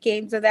then they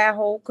came to that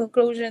whole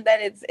conclusion that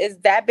it's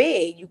that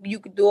big. You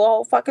could do a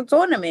whole fucking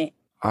tournament.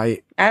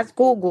 Ask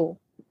Google.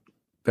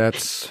 Wow.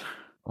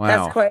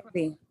 That's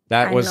crazy.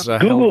 That was a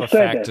hell of a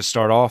fact to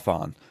start off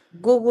on.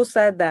 Google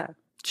said that.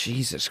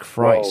 Jesus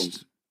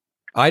Christ.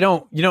 Whoa. I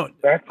don't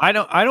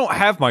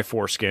have my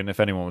foreskin, if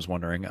anyone was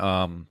wondering.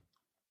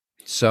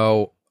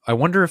 So I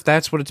wonder if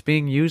that's what it's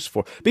being used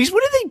for. Because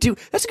what do they do?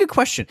 That's a good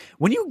question.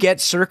 When you get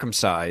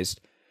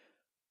circumcised,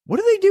 what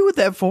do they do with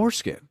that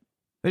foreskin?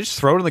 They just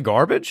throw it in the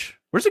garbage?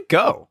 Where does it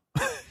go?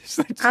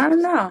 I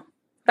don't know.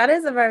 That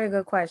is a very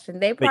good question.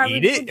 They probably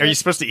eat it? Are you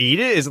supposed to eat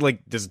it? Is it like,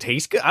 does it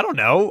taste good? I don't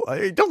know.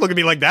 Don't look at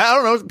me like that. I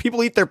don't know.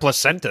 People eat their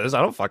placentas.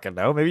 I don't fucking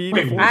know. Maybe you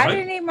eat I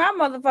didn't eat my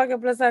motherfucking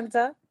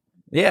placenta.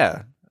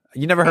 Yeah.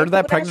 You never heard of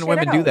that? Pregnant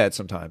women do that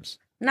sometimes.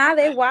 Nah,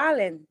 they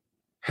wildin'.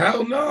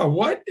 Hell no.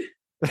 What?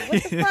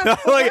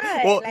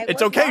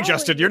 It's okay,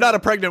 Justin. You're not a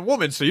pregnant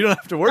woman, so you don't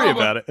have to worry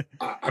about it.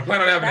 I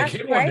plan on having a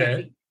kid one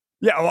day.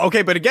 Yeah, well,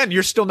 okay, but again,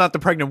 you're still not the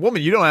pregnant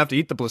woman. You don't have to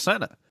eat the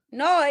placenta.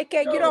 No, you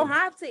don't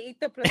have to eat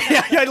the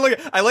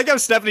placenta. I like how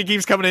Stephanie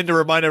keeps coming in to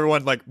remind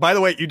everyone, like, by the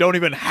way, you don't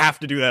even have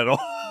to do that at all.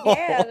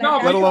 Yeah,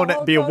 let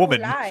alone be a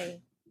woman.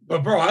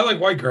 But bro, I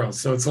like white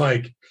girls, so it's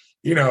like,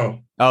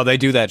 Oh, they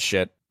do that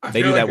shit.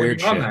 They do that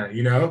weird shit. That,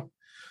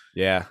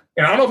 Yeah.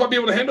 And I don't know if I'll be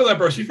able to handle that,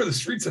 bro. She's for the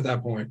streets at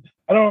that point.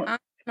 I don't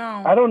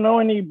know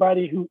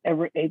anybody who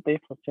ever ate their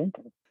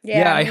placenta.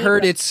 Yeah, I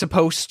heard it's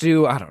supposed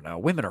to. I don't know.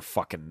 Women are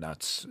fucking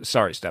nuts.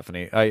 Sorry,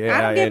 Stephanie.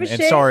 And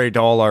sorry to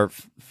all our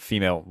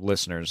female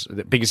listeners,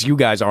 because you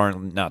guys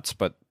aren't nuts,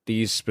 but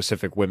these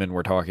specific women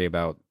we're talking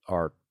about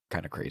are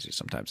kind of crazy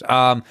sometimes.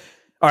 All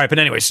right, but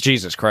anyways,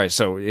 Jesus Christ.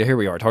 So here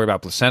we are talking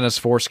about placentas,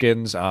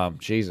 foreskins.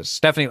 Jesus,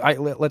 Stephanie,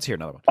 let's hear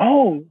another one.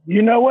 Oh,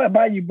 you know what?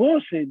 By you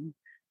bullshit,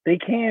 they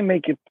can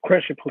make it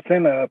crush your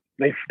placenta up.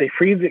 They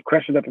freeze it,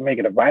 crush it up, and make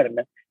it a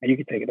vitamin, and you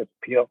can take it as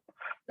a pill.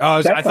 Oh,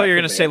 I thought you were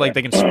gonna say like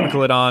they can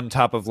sprinkle it on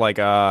top of like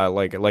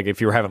if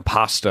you were having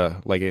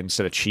pasta, like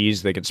instead of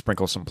cheese, they can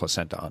sprinkle some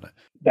placenta on it.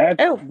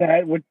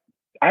 That would,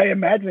 I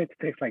imagine it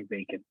tastes like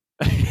bacon.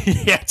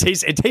 Yeah, it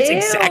tastes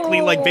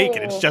exactly like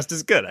bacon. It's just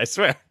as good, I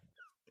swear.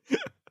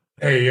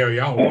 Hey, yo,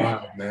 y'all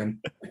wild, man.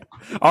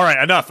 All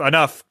right,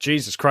 enough.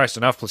 Jesus Christ,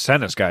 enough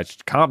placentas, guys.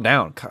 Calm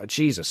down.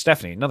 Jesus,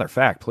 Stephanie, another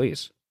fact,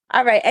 please.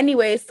 All right.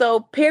 Anyway,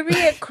 so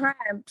period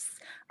cramps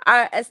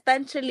are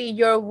essentially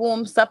your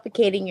womb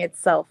suffocating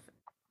itself.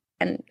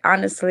 And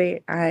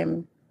honestly,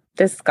 I'm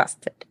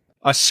disgusted.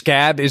 A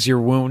scab is your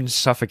wound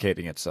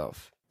suffocating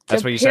itself.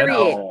 That's what you said?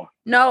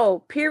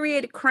 No,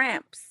 period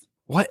cramps.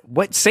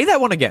 What? Say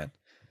that one again.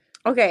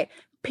 Okay.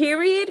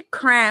 Period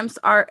cramps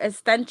are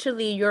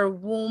essentially your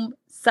womb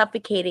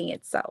suffocating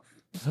itself.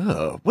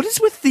 What is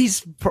with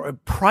these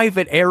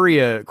private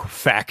area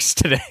facts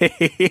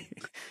today?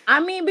 I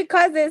mean,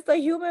 because it's a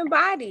human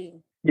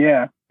body.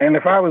 Yeah. And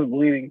if I was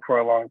bleeding for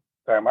a long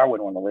time, I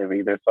wouldn't want to live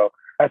either. So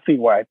I see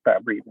why I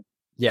stopped breathing.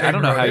 Yeah, I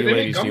don't know how you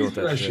ladies deal with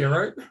that shit.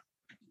 Right?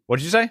 What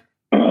did you say?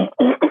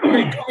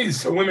 Gummies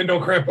so women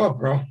don't cramp up,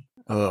 bro.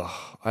 Ugh,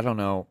 I don't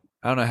know.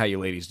 I don't know how you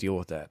ladies deal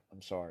with that.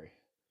 I'm sorry.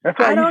 That's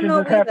why you should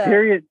just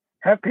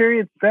have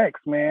period sex,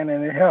 man,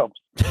 and it helps.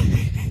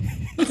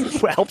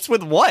 Helps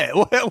with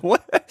what?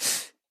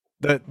 What?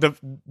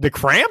 The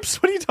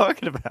cramps? What are you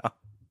talking about?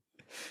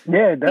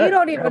 Yeah, it does. You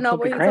don't even know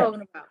what you're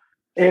talking about.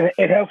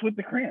 It helps with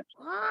the cramps.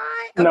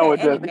 What? No,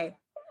 okay, it doesn't. Anyway.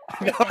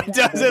 No, it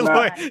doesn't.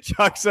 Like,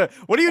 Chuck said,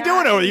 what are you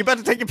doing over there? You about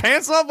to take your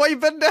pants off while you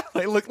bend down?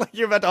 They look like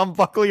you're about to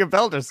unbuckle your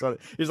belt or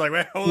something. He's like,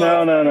 wait, hold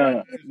on.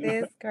 No.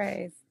 This is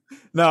crazy.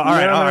 No, all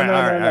right.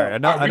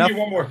 I'll give you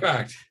one more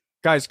fact.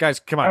 Guys,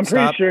 come on. I'm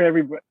pretty sure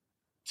everybody.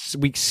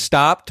 We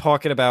stop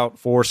talking about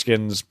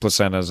foreskins,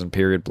 placentas, and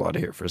period blood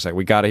here for a second.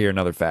 We got to hear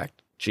another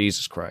fact.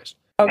 Jesus Christ.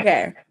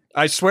 Okay.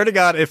 I swear to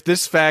God, if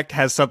this fact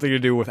has something to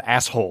do with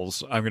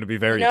assholes, I'm going to be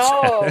very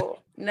upset.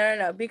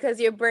 No. Because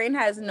your brain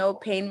has no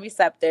pain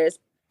receptors.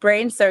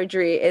 Brain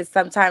surgery is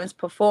sometimes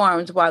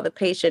performed while the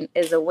patient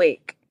is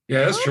awake.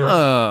 Yeah, that's true.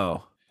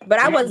 Oh. But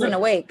I wasn't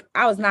awake.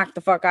 I was knocked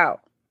the fuck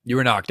out. You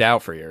were knocked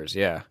out for years,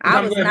 yeah. I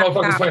was knocked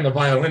motherfuckers out. playing the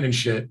violin and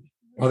shit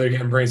while they're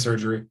getting brain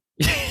surgery.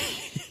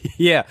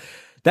 Yeah.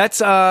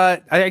 That's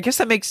I guess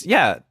that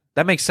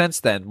makes sense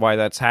then why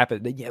that's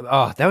happened. Yeah,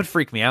 oh, that would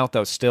freak me out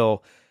though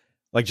still.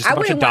 Like just a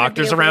bunch of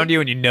doctors around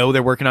you and you know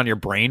they're working on your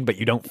brain but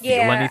you don't feel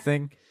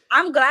anything.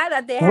 I'm glad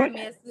that they had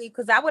me asleep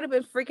because I would have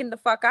been freaking the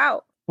fuck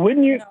out.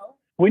 Wouldn't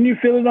you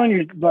feel it on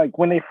your, like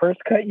when they first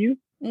cut you?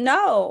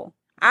 No.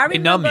 I remember,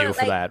 they numb you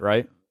for that,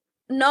 right?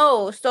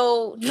 No.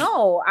 So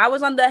no, I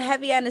was on the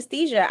heavy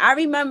anesthesia. I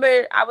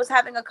remember I was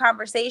having a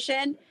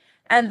conversation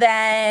and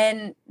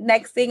then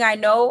next thing I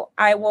know,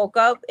 I woke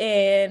up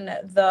in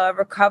the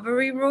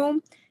recovery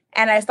room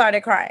and I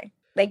started crying.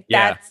 Like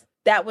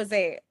that was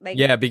it. Like,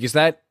 yeah, because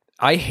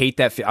I hate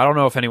that. I don't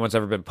know if anyone's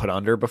ever been put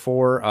under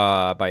before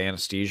by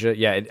anesthesia.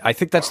 Yeah, I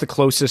think that's the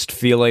closest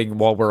feeling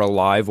while we're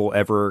alive we'll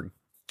ever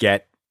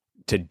get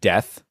to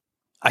death.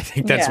 I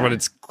think that's what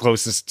it's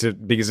closest to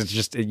because it's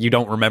just you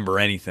don't remember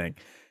anything.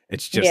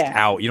 It's just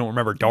out. You don't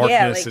remember darkness.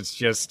 Yeah, like,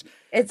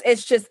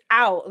 it's just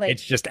out. Like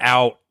it's just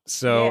out.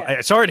 So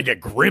sorry to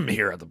get grim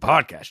here at the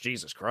podcast.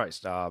 Jesus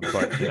Christ.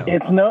 But you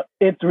know.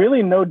 It's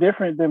really no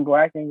different than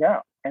blacking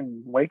out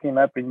and waking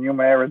up in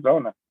Yuma,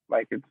 Arizona.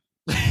 Like it's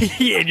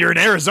and you're in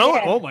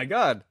Arizona. Yeah. Oh my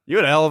God. You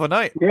had a hell of a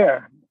night.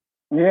 Yeah.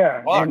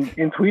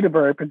 In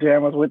Tweeterberg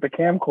pajamas with the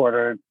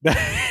camcorder.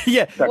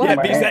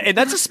 And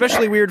that's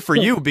especially weird for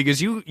you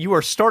because you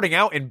are starting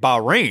out in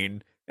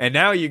Bahrain and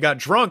now you got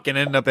drunk and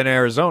ended up in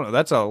Arizona.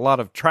 That's a lot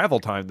of travel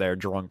time there,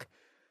 drunk.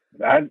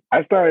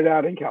 I started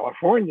out in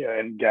California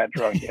and got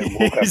drunk and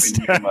woke up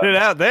started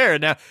out there.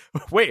 Now,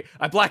 wait,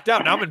 I blacked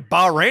out. Now I'm in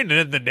Bahrain and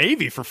in the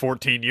Navy for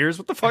 14 years.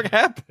 What the fuck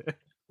happened?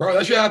 Bro,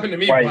 that shit happened to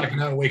me, blacking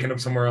out and waking up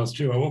somewhere else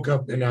too. I woke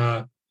up in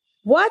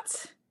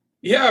What?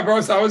 Yeah,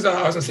 bro. So I was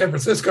in San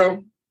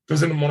Francisco.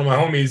 Visiting one of my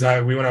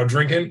homies. We went out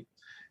drinking,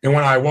 and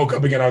when I woke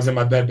up again, I was in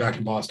my bed back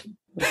in Boston.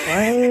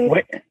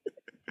 Wait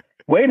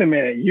a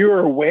minute. You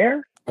were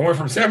where? I went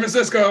from San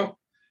Francisco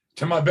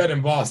to my bed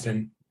in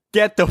Boston.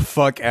 Get the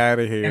fuck out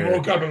of here! And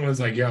woke up and was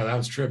like, "Yo, that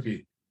was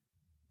trippy."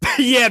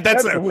 Yeah,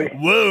 that's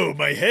whoa,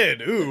 my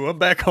head. Ooh, I'm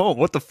back home.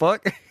 What the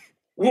fuck?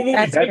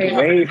 That's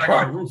way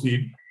far.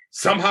 Roofied.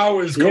 Somehow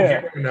it was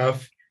coherent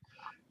enough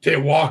to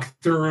walk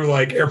through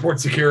like airport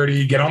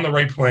security, get on the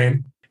right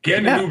plane, get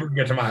in an Uber, and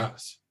get to my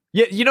house.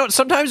 Yeah, you know,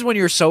 sometimes when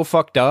you're so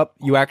fucked up,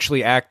 you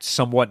actually act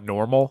somewhat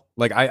normal.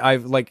 Like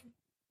I've like,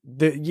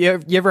 you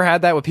ever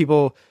had that with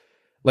people?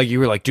 Like you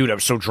were like, dude, I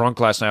was so drunk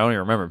last night. I don't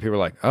even remember. People were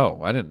like,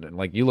 oh, I didn't.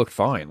 Like you look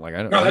fine. Like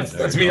I don't. No,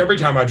 that's me every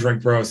time I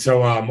drink, bro. So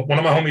one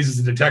of my homies is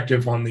a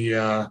detective on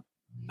the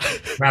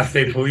Mass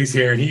State Police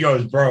here, and he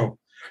goes, bro,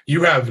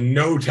 you have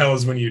no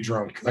tells when you're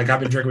drunk. Like I've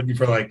been drinking with you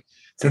for like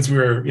since we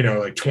were,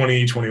 like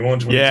 20, 21,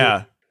 22.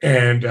 Yeah.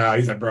 And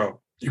he's like, bro,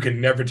 you can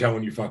never tell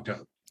when you fucked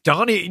up.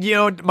 Donnie,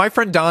 my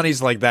friend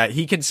Donnie's like that.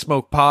 He can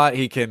smoke pot.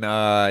 He can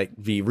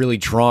be really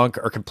drunk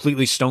or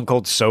completely stone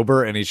cold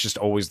sober. And he's just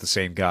always the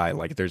same guy.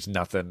 Like there's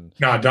nothing.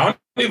 Nah, Donnie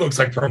looks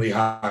like permanently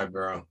high,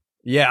 bro.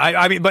 Yeah.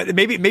 I mean, but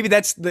maybe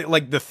that's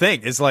the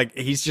thing is like,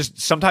 he's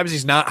just, sometimes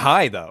he's not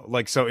high though.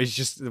 Like, so it's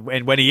just,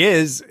 and when he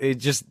is,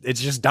 it's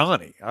just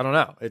Donnie. I don't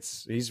know.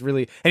 He's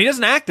really, and he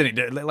doesn't act any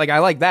different. Like I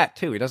like that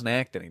too. He doesn't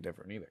act any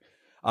different either.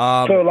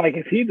 So like,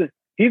 is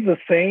he's the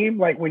same,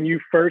 like when you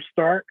first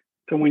start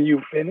to when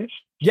you finish?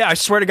 Yeah, I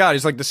swear to God,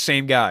 he's like the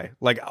same guy,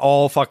 like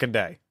all fucking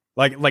day.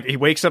 Like he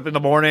wakes up in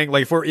the morning.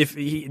 Like this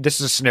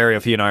is a scenario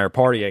if he and I are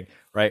partying,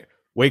 right?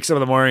 Wakes up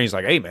in the morning, he's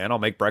like, "Hey man, I'll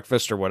make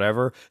breakfast or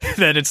whatever."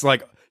 Then it's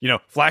like,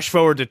 flash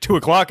forward to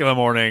 2:00 in the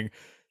morning,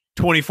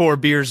 24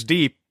 beers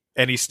deep,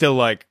 and he's still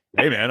like,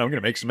 Hey man, I'm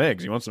gonna make some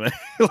eggs. You want some eggs?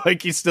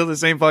 Like he's still the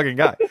same fucking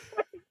guy.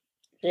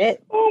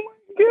 Shit. Oh my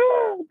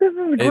god, this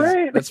is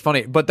great. That's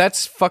funny, but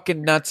that's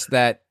fucking nuts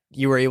that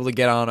you were able to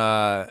get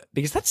on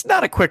because that's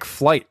not a quick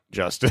flight,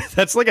 Justin.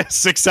 That's like a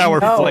 6-hour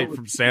flight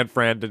from San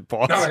Fran to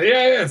Boston. No,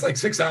 yeah, it's like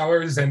 6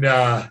 hours, and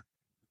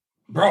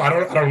bro, I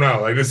don't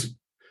know. Like this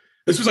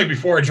was like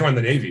before I joined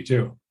the Navy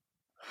too.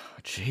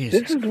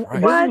 Jesus, this is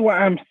why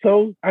I'm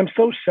so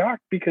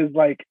shocked, because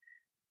like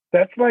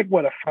that's like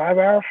what, a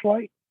 5-hour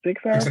flight,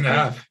 6 hours,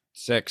 6.5,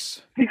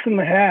 6,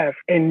 6.5,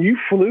 and you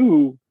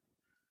flew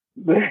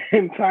the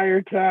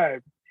entire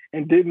time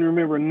and didn't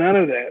remember none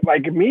of that.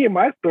 Like me and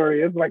my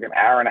story, it's like an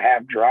 1.5-hour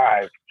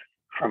drive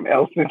from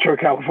El Centro,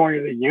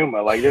 California to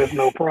Yuma. Like there's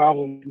no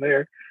problem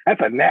there.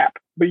 That's a nap.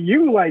 But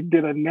you like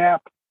did a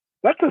nap.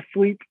 That's a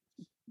sleep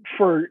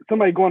for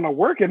somebody going to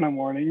work in the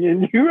morning,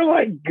 and you were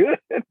like good.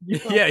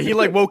 Yeah, he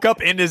like woke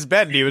up in his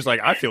bed and he was like,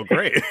 I feel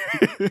great.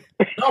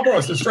 No, bro,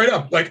 so straight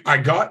up, like I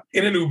got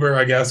in an Uber,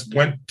 I guess,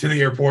 went to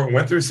the airport,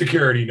 went through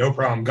security, no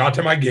problem, got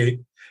to my gate,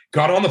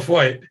 got on the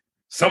flight,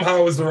 somehow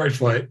it was the right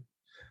flight,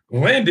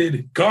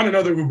 landed, got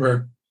another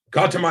Uber,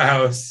 got to my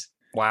house.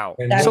 Wow.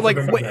 So like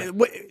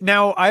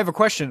now I have a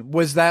question.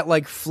 Was that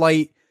like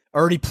flight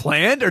already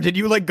planned, or did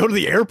you like go to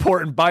the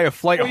airport and buy a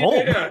flight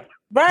home? Yeah.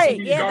 Right.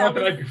 So got up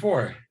the night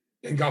before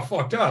and got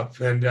fucked up,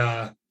 and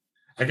I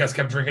guess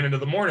kept drinking into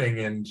the morning,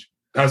 and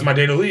that was my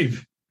day to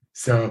leave.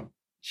 So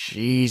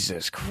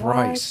Jesus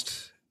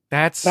Christ.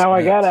 That's now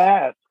nuts. I gotta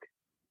ask.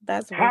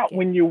 That's how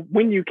when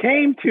you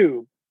came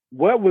to,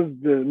 what was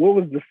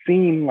the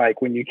scene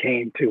like when you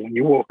came to, when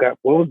you woke up?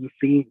 What was the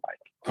scene like?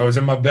 I was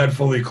in my bed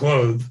fully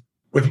clothed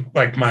with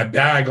like my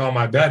bag on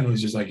my bed and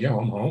was just like, yo,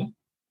 I'm home.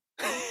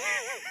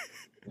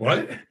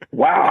 What?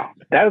 Wow.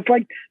 That's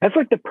like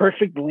the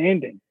perfect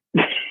landing.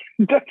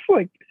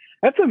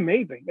 That's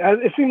amazing.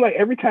 It seems like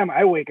every time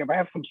I wake up, I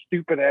have some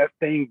stupid ass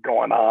thing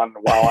going on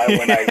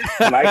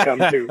when I come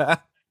to.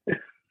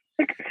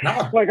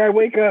 Like I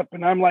wake up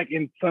and I'm like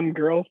in some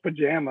girl's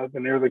pajamas,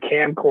 and there's a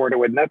camcorder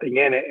with nothing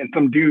in it, and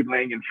some dude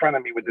laying in front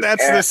of me with his.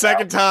 That's the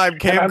second time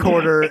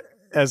camcorder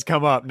has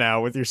come up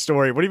now with your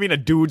story. What do you mean a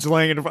dude's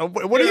laying in front?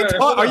 What are you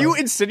talking? Are you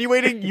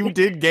insinuating you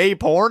did gay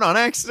porn on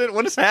accident?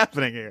 What is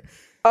happening here?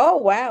 Oh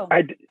wow.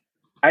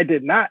 I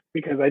did not,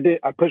 because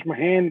I pushed my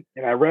hand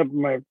and I rubbed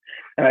and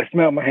I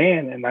smelled my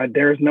hand, and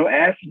there's no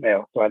ass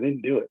smell, so I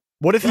didn't do it.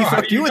 What if he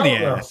fucked you in the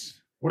ass?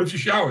 What if you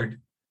showered?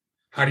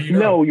 How do you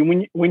know?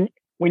 No,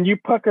 when you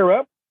pucker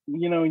up,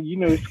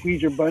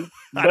 squeeze your butt.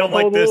 I don't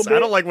like this. I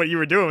don't like what you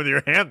were doing with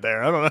your hand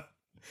there. I don't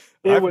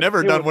know. I've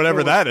never done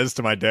whatever that is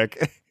to my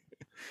dick.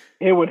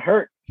 It would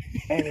hurt,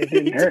 and it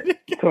didn't hurt,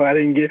 so I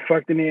didn't get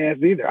fucked in the ass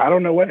either. I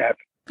don't know what happened.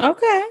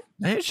 Okay.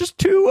 It's just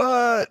two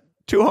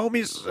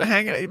homies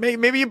hanging.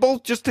 Maybe you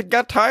both just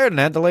got tired and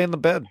had to lay in the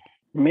bed.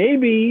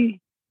 Maybe.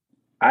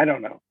 I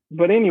don't know.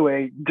 But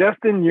anyway,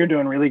 Justin, you're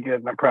doing really good,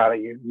 and I'm proud of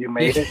you. You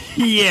made it.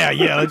 yeah.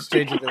 Let's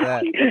change it to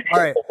that. All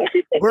right,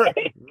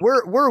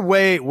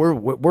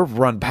 we're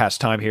run past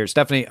time here.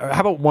 Stephanie, how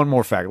about one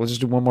more fact? Let's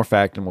just do one more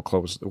fact, and we'll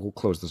close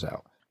this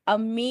out.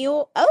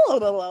 Emilio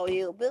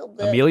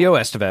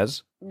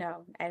Estevez.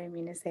 No, I didn't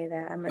mean to say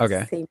that. I meant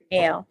to say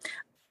male.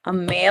 A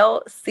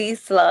male sea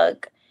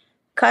slug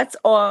cuts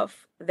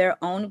off their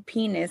own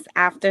penis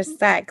after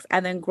sex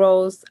and then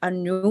grows a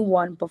new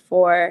one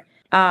before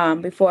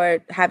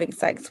having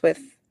sex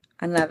with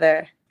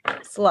another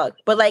slug.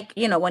 But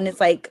when it's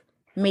like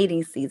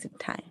mating season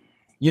time.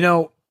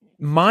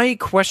 My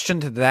question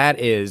to that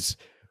is,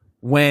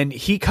 when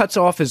he cuts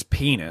off his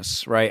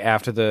penis, right,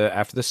 after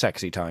the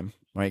sexy time,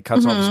 right,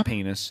 cuts off his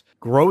penis,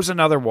 grows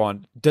another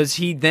one, does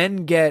he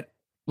then get,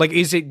 like,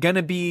 is it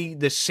gonna be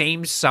the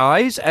same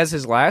size as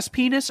his last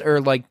penis, or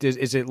like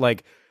is it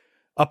like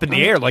up in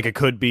the air, like it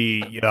could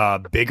be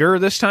bigger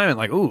this time, and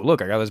like, ooh,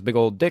 look, I got this big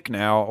old dick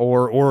now,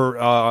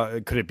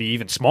 or could it be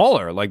even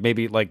smaller? Like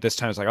maybe like this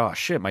time it's like, oh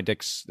shit,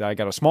 I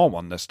got a small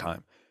one this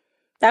time.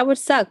 That would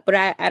suck, but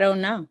I don't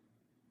know.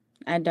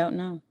 I don't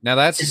know. Now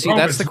that's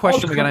the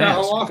question we're gonna ask.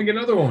 Off and get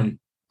another one.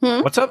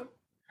 What's up?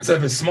 I said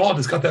if it's small,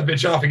 just cut that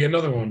bitch off and get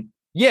another one.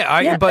 Yeah,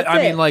 I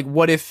mean, like,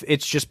 what if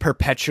it's just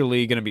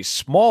perpetually going to be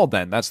small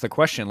then? That's the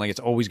question. Like, it's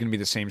always going to be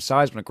the same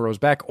size when it grows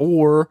back.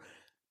 Or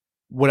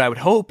what I would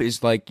hope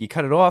is, like, you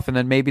cut it off, and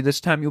then maybe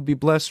this time you'll be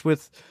blessed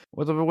with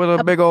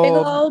a big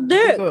old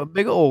dick.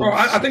 Big old. Bro,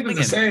 I think there's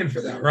a saying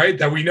for that, right?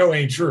 That we know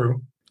ain't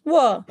true.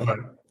 What? But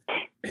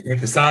it ain't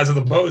the size of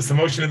the boat, it's the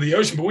motion of the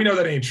ocean, but we know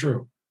that ain't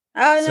true.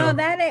 Oh, no,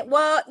 that ain't.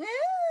 Well,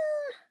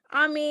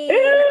 I mean.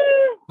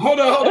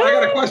 Hold on. I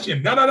got a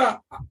question. No.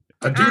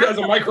 A dude has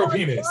a micro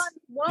penis.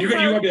 You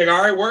gonna be like,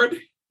 all right, word?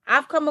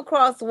 I've come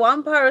across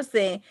one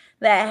person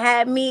that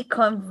had me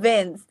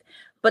convinced,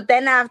 but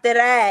then after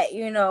that,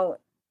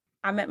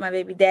 I met my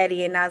baby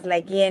daddy, and I was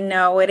like, yeah,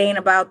 no, it ain't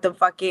about the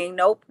fucking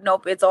nope.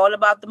 It's all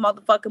about the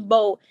motherfucking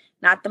boat,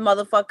 not the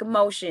motherfucking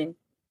motion.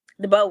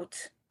 The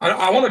boat.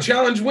 I want to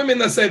challenge women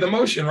that say the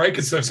motion, right?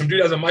 Because if some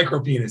dude has a micro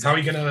penis, how are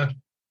you gonna?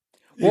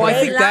 Well, I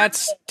think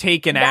that's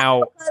taken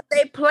out. Because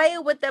they play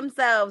with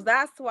themselves.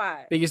 That's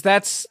why. Because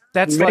that's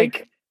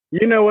like.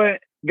 You know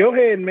what? Go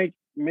ahead and make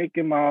make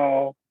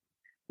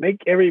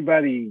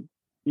everybody,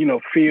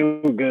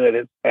 feel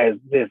good as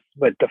this.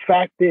 But the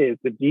fact is,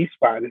 the G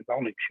spot is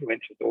only 2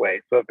 inches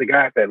away. So if the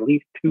guy's at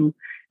least 2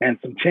 and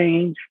some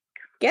change,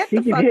 get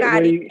the fuck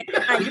out of here.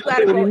 You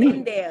gotta go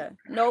in there.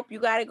 Nope, you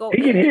gotta go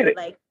in there. It.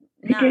 Like,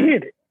 he can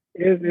hit it.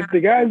 If the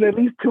guy's at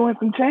least 2 and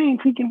some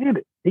change, he can hit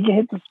it. He can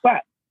hit the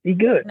spot. He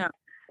good.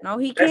 No,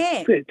 he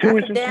can't.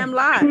 That's a damn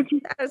lie.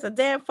 That is a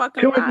damn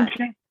fucking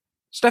lie.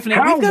 Stephanie,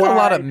 we've got a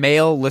lot of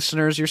male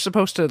listeners. You're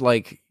supposed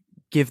to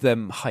give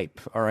them hype.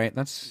 All right,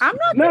 I'm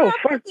not.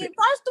 First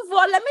of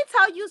all, let me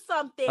tell you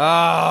something.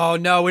 Oh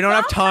no, we don't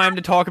have time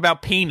to talk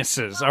about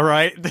penises. All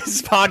right,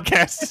 this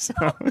podcast is.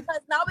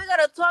 Because now we're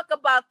gonna talk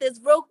about this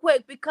real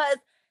quick because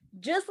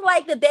just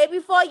like the day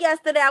before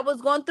yesterday, I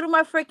was going through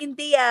my freaking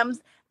DMs.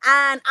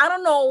 And I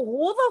don't know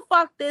who the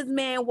fuck this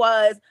man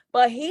was,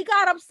 but he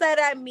got upset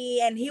at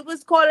me and he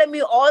was calling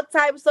me all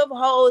types of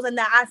hoes and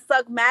that I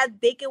suck mad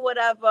dick and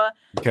whatever.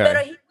 Okay.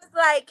 But he was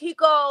like, he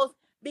goes,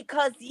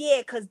 because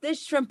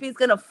this shrimpy's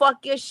gonna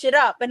fuck your shit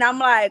up. And I'm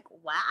like,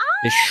 what?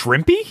 Is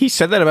Shrimpy? He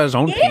said that about his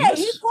own penis? Yeah,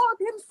 he called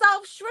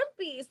himself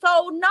Shrimpy.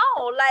 So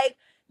no,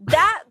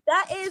 that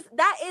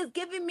is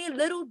giving me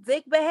little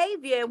dick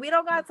behavior. We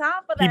don't got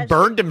time for that. He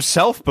burned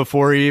himself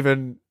before he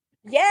even...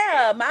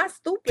 Yeah, my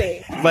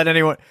stupid. Let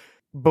anyone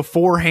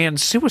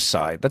beforehand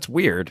suicide. That's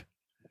weird.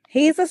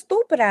 He's a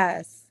stupid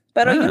ass.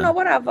 But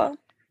whatever.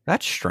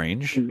 That's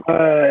strange.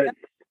 I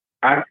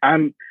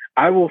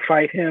will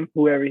fight him,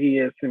 whoever he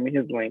is. Send me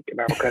his link,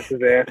 and I will cut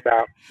his ass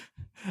out.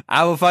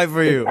 I will fight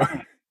for you.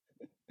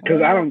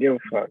 Because I don't give a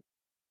fuck.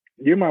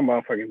 You're my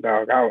motherfucking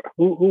dog.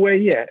 Who where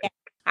he at?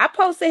 I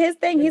posted his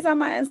thing. He's on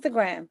my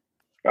Instagram.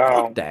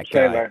 Oh, that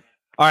guy.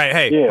 All right,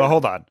 hey, but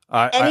hold on.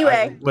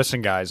 Anyway,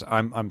 listen, guys,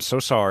 I'm so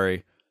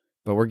sorry,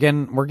 but we're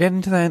getting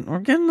to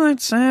that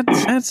sad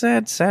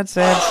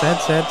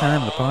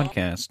time of the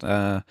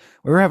podcast.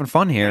 We were having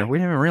fun here. We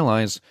didn't even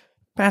realize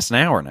past an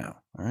hour now.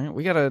 All right,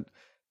 we gotta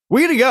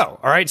go.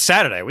 All right,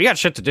 Saturday, we got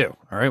shit to do.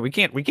 All right, we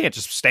can't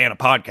just stay on a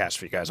podcast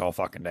for you guys all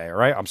fucking day. All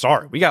right, I'm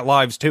sorry, we got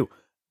lives too.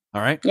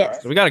 All right,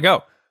 yes, so we gotta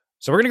go.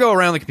 So we're gonna go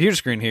around the computer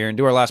screen here and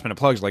do our last minute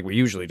plugs like we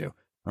usually do.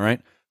 All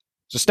right.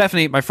 So,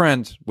 Stephanie, my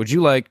friend, would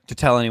you like to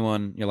tell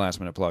anyone your last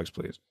minute plugs,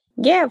 please?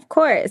 Yeah, of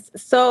course.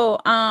 So,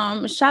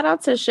 shout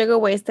out to Sugar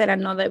Wasted. I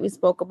know that we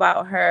spoke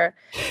about her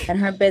and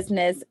her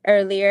business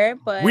earlier,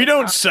 but we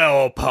don't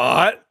sell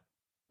pot.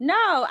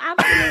 No,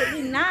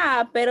 absolutely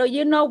not. But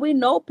we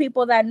know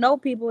people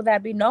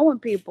that be knowing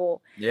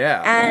people.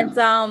 Yeah. And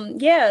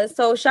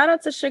so shout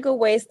out to Sugar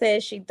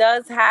Wasted. She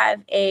does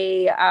have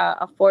a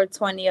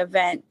 420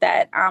 event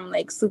that I'm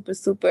super,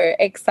 super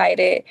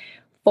excited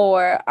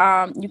for.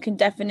 You can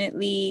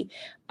definitely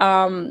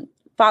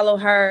follow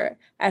her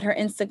at her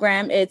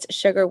Instagram. It's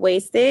Sugar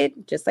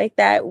Wasted, just like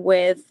that,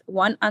 with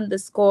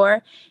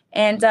 1_.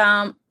 And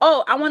I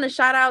want to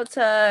shout out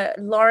to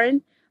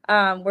Lauren.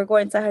 We're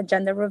going to her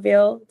gender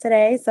reveal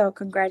today, so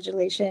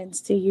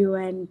congratulations to you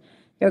and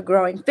your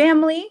growing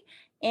family.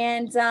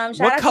 And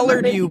what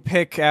color do you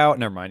pick out?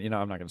 Never mind.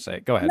 I'm not going to say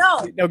it. Go ahead.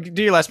 No,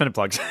 do your last minute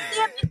plugs.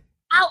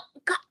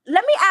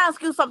 Let me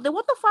ask you something.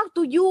 What the fuck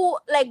do you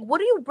what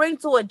do you bring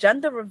to a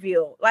gender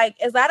reveal?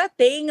 Is that a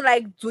thing?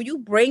 Do you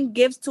bring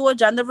gifts to a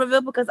gender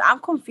reveal? Because I'm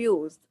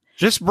confused.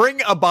 Just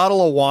bring a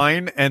bottle of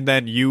wine and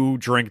then you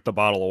drink the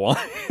bottle of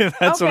wine.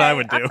 That's what I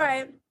would do. All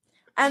right.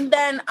 And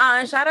then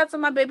shout out to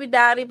my baby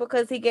daddy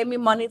because he gave me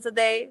money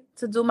today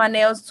to do my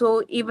nails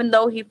too, even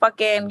though he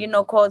fucking,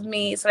 calls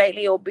me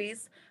slightly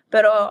obese.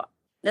 But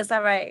that's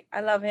all right.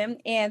 I love him.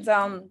 And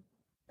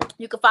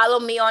you can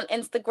follow me on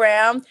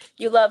Instagram.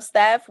 You love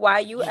Steph,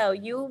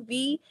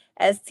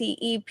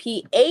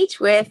 YULUVSTEPH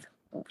with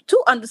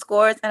 2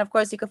 underscores. And of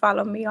course, you can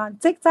follow me on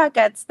TikTok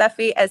at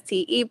Steffi,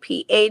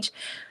 STEPHYY,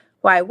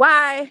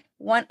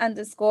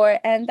 1_.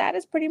 And that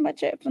is pretty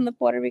much it from the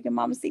Puerto Rican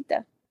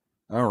Mamacita.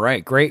 All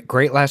right.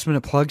 Great last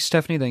minute plug,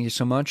 Stephanie. Thank you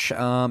so much.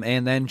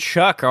 And then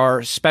Chuck,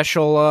 our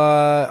special,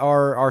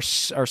 our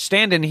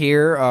stand-in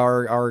here,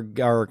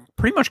 our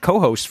pretty much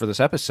co-host for this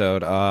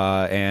episode.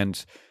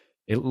 And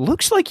it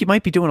looks like you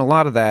might be doing a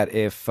lot of that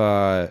if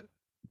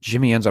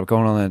Jimmy ends up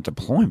going on that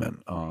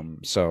deployment.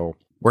 So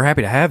we're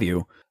happy to have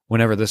you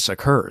whenever this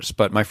occurs.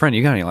 But my friend,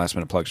 you got any last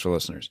minute plugs for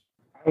listeners?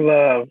 I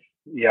love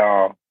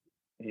y'all.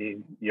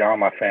 Y'all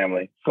my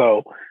family.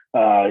 So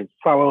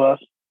follow us,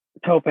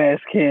 Topaz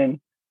Ken,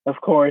 of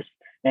course.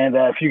 And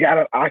if you got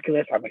an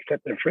Oculus, I'm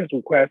accepting friends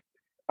requests.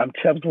 I'm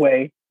Chubbs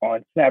Way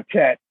on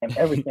Snapchat and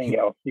everything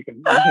else. You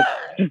can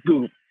just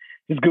Google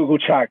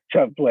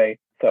Chubbs Way.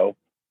 So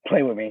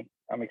play with me.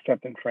 I'm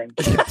accepting friends.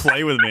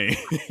 Play with me.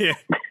 Yeah.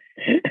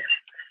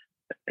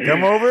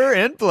 Come over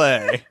and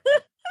play.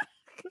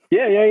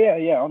 Yeah.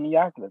 On the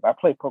Oculus. I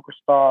play Poker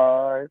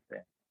Stars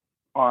and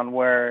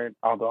Onward,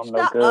 although I'm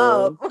no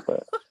good.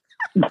 But...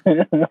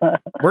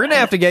 We're gonna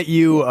have to get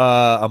you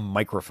a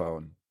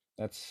microphone.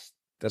 That's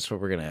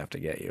what we're gonna have to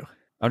get you.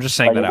 I'm just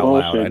saying that out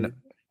loud.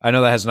 I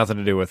know that has nothing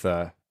to do with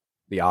the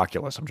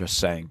Oculus. I'm just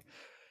saying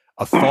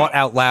a thought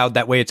out loud.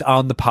 That way it's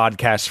on the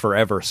podcast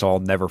forever, so I'll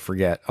never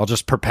forget. I'll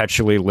just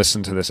perpetually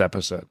listen to this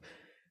episode.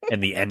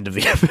 and the end of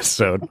the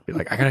episode. Be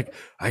like, I gotta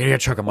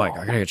get Chuck a mic.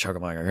 I gotta get Chuck a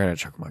mic.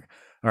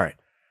 All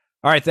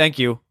right. Thank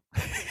you.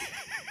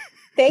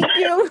 Thank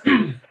you.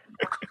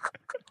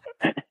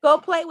 Go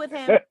play with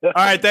him. All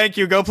right, thank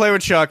you. Go play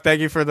with Chuck.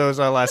 Thank you for those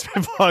last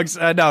minute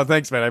vlogs. No,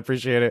 thanks, man. I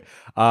appreciate it.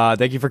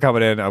 Thank you for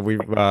coming in. We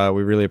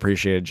really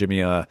appreciate it,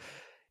 Jimmy.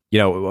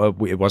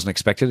 It wasn't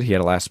expected. He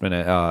had a last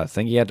minute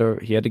thing he had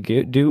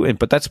to do,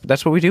 but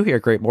that's what we do here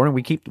at Great Morning.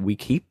 We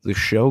keep the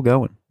show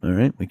going. All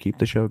right, we keep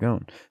the show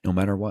going no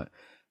matter what.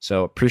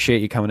 So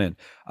appreciate you coming in.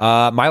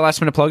 My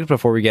last minute plugs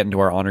before we get into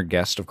our honored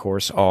guest, of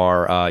course,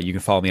 are you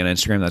can follow me on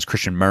Instagram. That's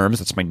Christian Merms.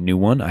 That's my new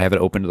one. I have it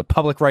open to the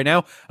public right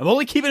now. I'm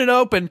only keeping it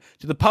open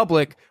to the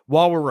public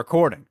while we're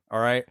recording. All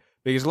right.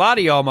 Because a lot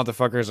of y'all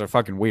motherfuckers are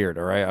fucking weird.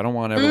 All right. I don't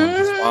want everyone to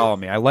just follow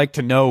me. I like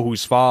to know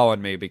who's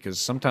following me because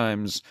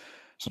sometimes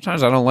I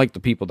don't like the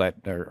people that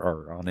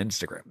are on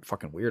Instagram.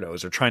 Fucking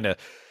weirdos are trying to.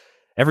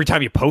 Every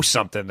time you post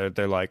something,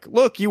 they're like,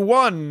 "Look, you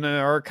won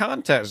our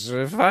contest,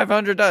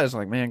 $500."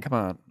 Like, man,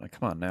 come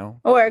on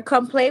now. Or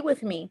come play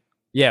with me.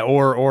 Yeah,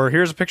 or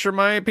here's a picture of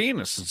my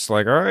penis. It's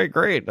like, all right,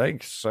 great,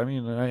 thanks. I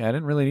mean, I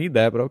didn't really need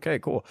that, but okay,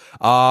 cool.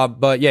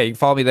 But yeah, you can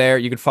follow me there.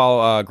 You can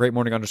follow Great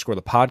Morning _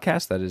 the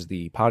podcast. That is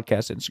the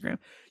podcast Instagram.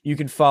 You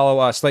can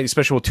follow Slightly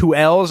Special with 2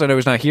 L's. I know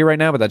he's not here right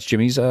now, but that's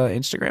Jimmy's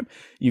Instagram.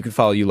 You can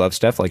follow You Love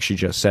Steph, like she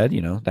just said.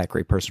 You know, that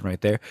great person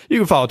right there. You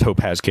can follow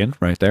Topazkin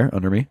right there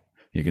under me.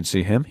 You can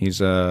see him. He's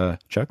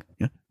Chuck.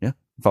 Yeah.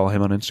 Follow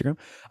him on Instagram.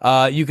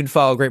 You can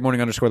follow Great Morning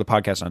 _ the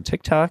podcast on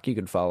TikTok. You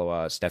can follow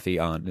Steffi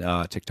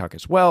on TikTok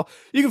as well.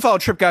 You can follow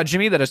Trip God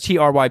Jimmy. That is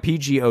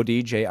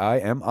TrypGodJimi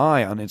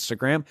on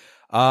Instagram.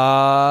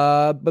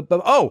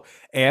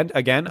 And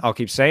again, I'll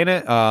keep saying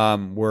it.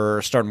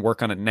 We're starting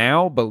work on it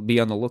now, but be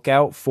on the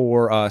lookout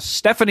for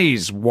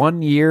Stephanie's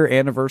 1-year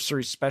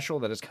anniversary special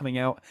that is coming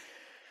out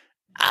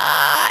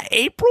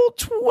April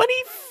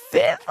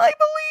 25th, I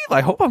believe.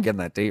 I hope I'm getting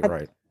that date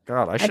right.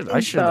 God, I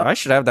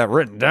should have that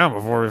written down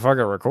before we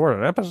fucking record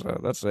an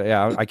episode.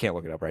 I can't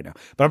look it up right now,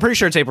 but I'm pretty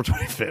sure it's April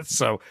 25th.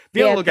 So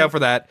be on the lookout for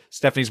that.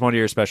 Stephanie's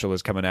 1-year special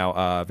is coming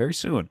out very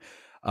soon.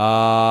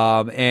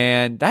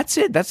 And that's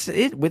it.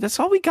 That's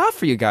all we got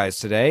for you guys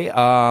today.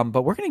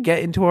 But we're gonna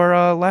get into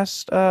our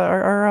last bit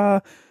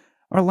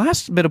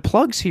of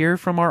plugs here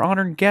from our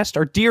honored guest,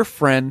 our dear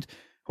friend,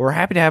 who we're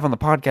happy to have on the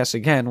podcast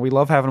again. We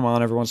love having him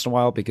on every once in a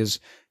while because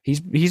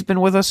he's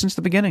been with us since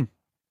the beginning.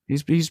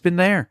 He's been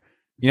there.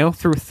 You know,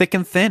 through thick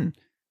and thin.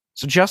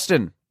 So,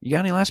 Justin, you got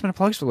any last minute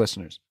plugs for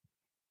listeners?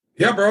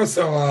 Yeah, bro.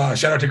 So,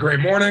 shout out to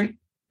Great Morning.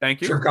 Thank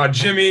you. Trip God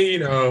Jimmy,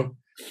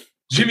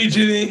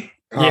 Jimmy.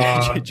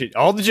 Yeah,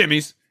 all the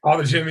Jimmies. All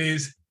the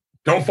Jimmies.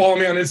 Don't follow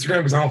me on Instagram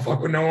because I don't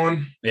fuck with no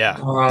one. Yeah.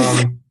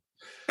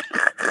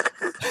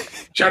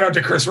 Shout out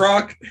to Chris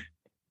Rock.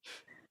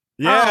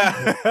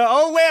 Yeah.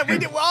 Oh, man. We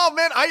did. Oh,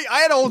 man.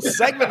 I had a whole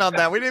segment on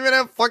that. We didn't even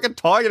have fucking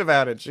talking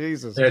about it.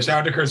 Jesus. Yeah. Shout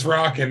out to Chris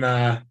Rock, and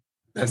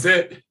that's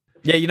it.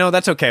 Yeah,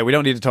 that's okay. We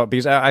don't need to talk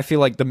because I feel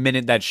like the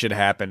minute that shit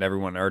happened,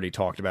 everyone already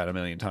talked about it a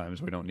million times.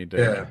 We don't need to.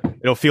 Yeah.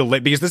 It'll feel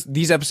late because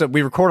these episodes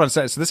we record on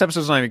set, so this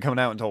episode's not even coming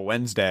out until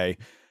Wednesday.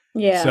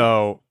 Yeah.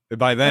 So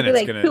by then it's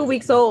like gonna 2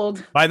 weeks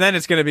old. By then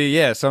it's gonna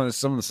be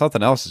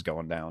something else is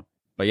going down.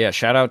 But yeah,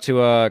 shout out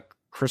to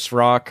Chris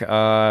Rock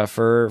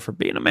for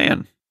being a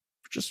man,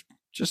 for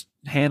just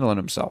handling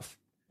himself.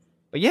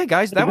 But yeah,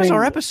 guys, that was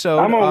our episode.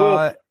 I'm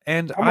on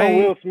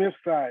Will Smith's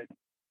side.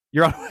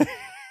 You're on.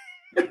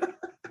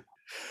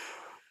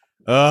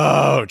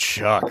 Oh,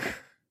 Chuck.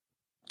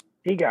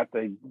 He got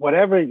the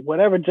whatever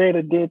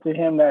Jada did to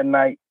him that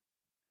night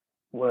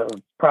was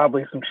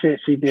probably some shit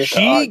she did.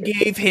 She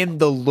gave him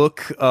the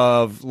look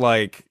of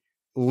like,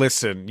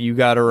 listen, you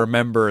got to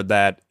remember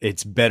that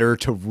it's better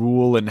to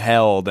rule in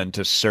hell than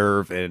to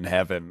serve in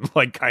heaven.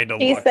 Like, kind of.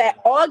 He said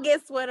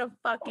August would have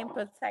fucking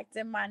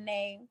protected my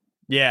name.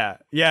 Yeah.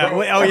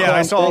 Bro, oh yeah,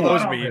 I saw all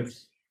those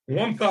memes.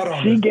 One thought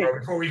on this, bro,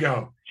 before we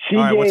go. All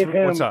right,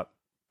 what's up?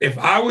 If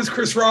I was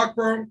Chris Rock,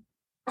 bro,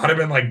 I'd have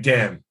been like,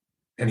 damn.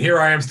 And here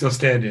I am still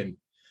standing.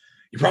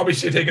 You probably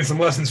should have taken some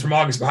lessons from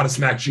August about how to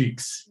smack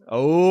cheeks.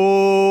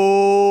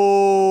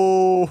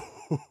 Oh.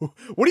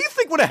 What do you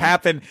think would have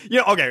happened?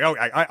 Okay.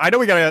 I know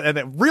we got to end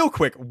it real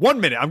quick. 1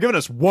 minute. I'm giving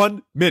us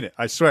 1 minute.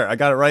 I swear. I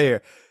got it right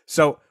here.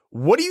 So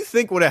what do you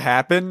think would have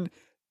happened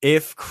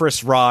if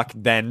Chris Rock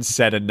then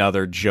said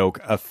another joke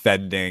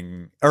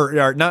offending,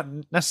 or not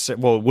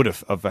necessarily, well, it would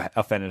have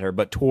offended her,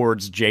 but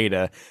towards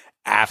Jada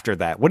after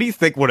that? What do you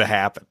think would have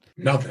happened?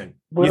 Nothing.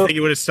 You think he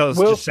would have still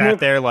just sat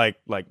there like,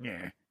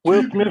 yeah.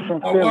 Will Smith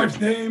from Philly. My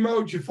wife's name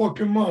out your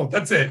fucking mouth.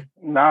 That's it.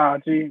 Nah,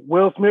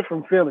 Will Smith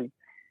from Philly.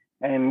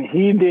 And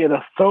he did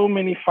so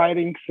many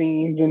fighting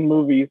scenes in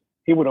movies.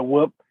 He would have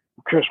whooped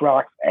Chris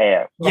Rock's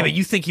ass. Yeah, but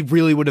you think he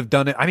really would have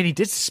done it? I mean, he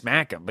did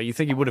smack him, but you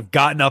think he would have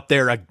gotten up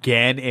there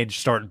again and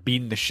started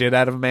beating the shit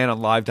out of a man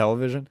on live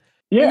television?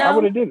 Yeah, no. I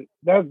would have did it.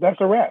 That's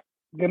a wrap.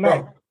 Good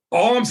night. Bro,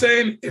 all I'm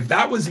saying, if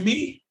that was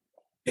me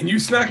and you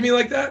smack me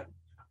like that,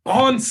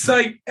 on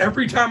site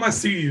every time I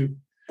see you,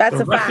 that's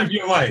the rest of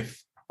your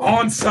life,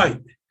 on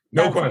site,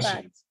 no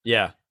questions.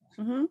 Yeah.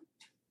 Mm-hmm.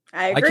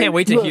 I can't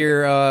wait to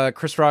hear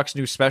Chris Rock's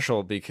new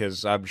special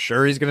because I'm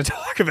sure he's going to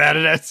talk about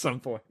it at some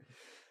point.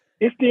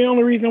 It's the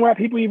only reason why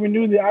people even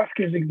knew the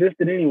Oscars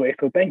existed anyway.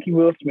 So thank you,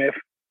 Will Smith,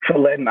 for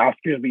letting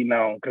Oscars be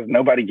known because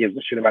nobody gives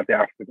a shit about the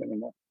Oscars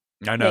anymore.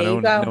 I know.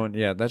 No one.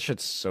 Yeah, that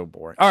shit's so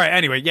boring. All right.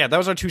 Anyway, yeah, that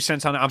was our 2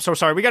 cents on it. I'm so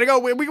sorry. We got to go.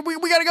 We got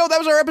to go. That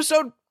was our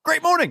episode.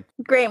 Great morning.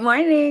 Great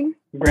morning.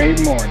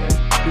 Great morning.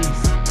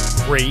 Peace.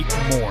 Great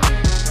morning.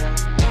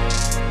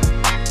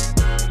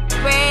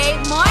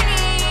 Great morning.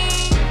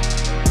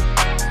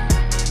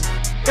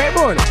 Great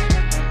morning.